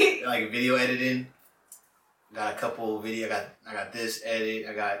like video editing. Got a couple video. I got this edit.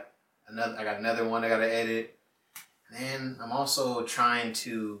 I got another one I gotta edit. And then I'm also trying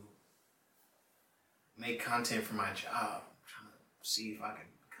to make content for my job. I'm trying to see if I can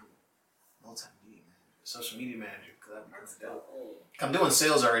become a multimedia manager, social media manager. Cause I'm doing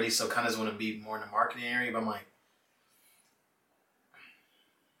sales already, so kind of just want to be more in the marketing area. But I'm like,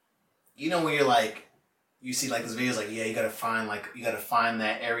 you know, when you're like, you see like this videos, like you gotta find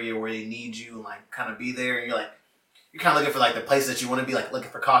that area where they need you and like kind of be there. And you're kind of looking for like the places that you want to be, like looking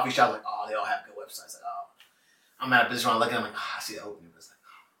for coffee shops. Like, oh, they all have good websites. Like, oh, I'm at a business where I'm looking. I'm like, I see the opening, but it's like,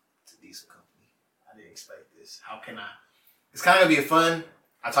 it's a decent company. I didn't expect this. How can I? It's kind of gonna be fun.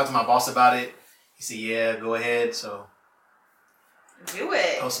 I talked to my boss about it. He said, yeah, go ahead. So do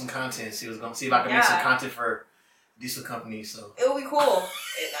it. Post some content. See if I can make some content for diesel companies. So it will be cool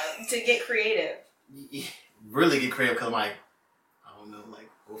to get creative. Really get creative because I'm like, I don't know, like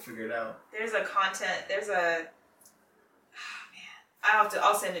we'll figure it out.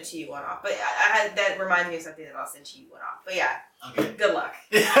 I'll send it to you one off. But that reminds me of something that I'll send to you one off. But yeah. Okay. Good luck.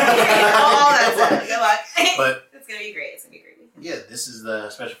 All that's it. Good luck. But it's gonna be great. It's gonna be great. Yeah, this is the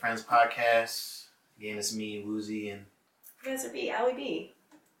Special Friends podcast. Again, it's me, Woozy, and Professor B, Allie B.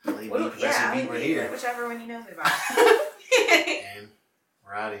 Allie B, Professor B, we're here. Whichever one you know me by. And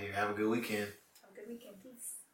we're out of here. Have a good weekend. Have a good weekend. Peace.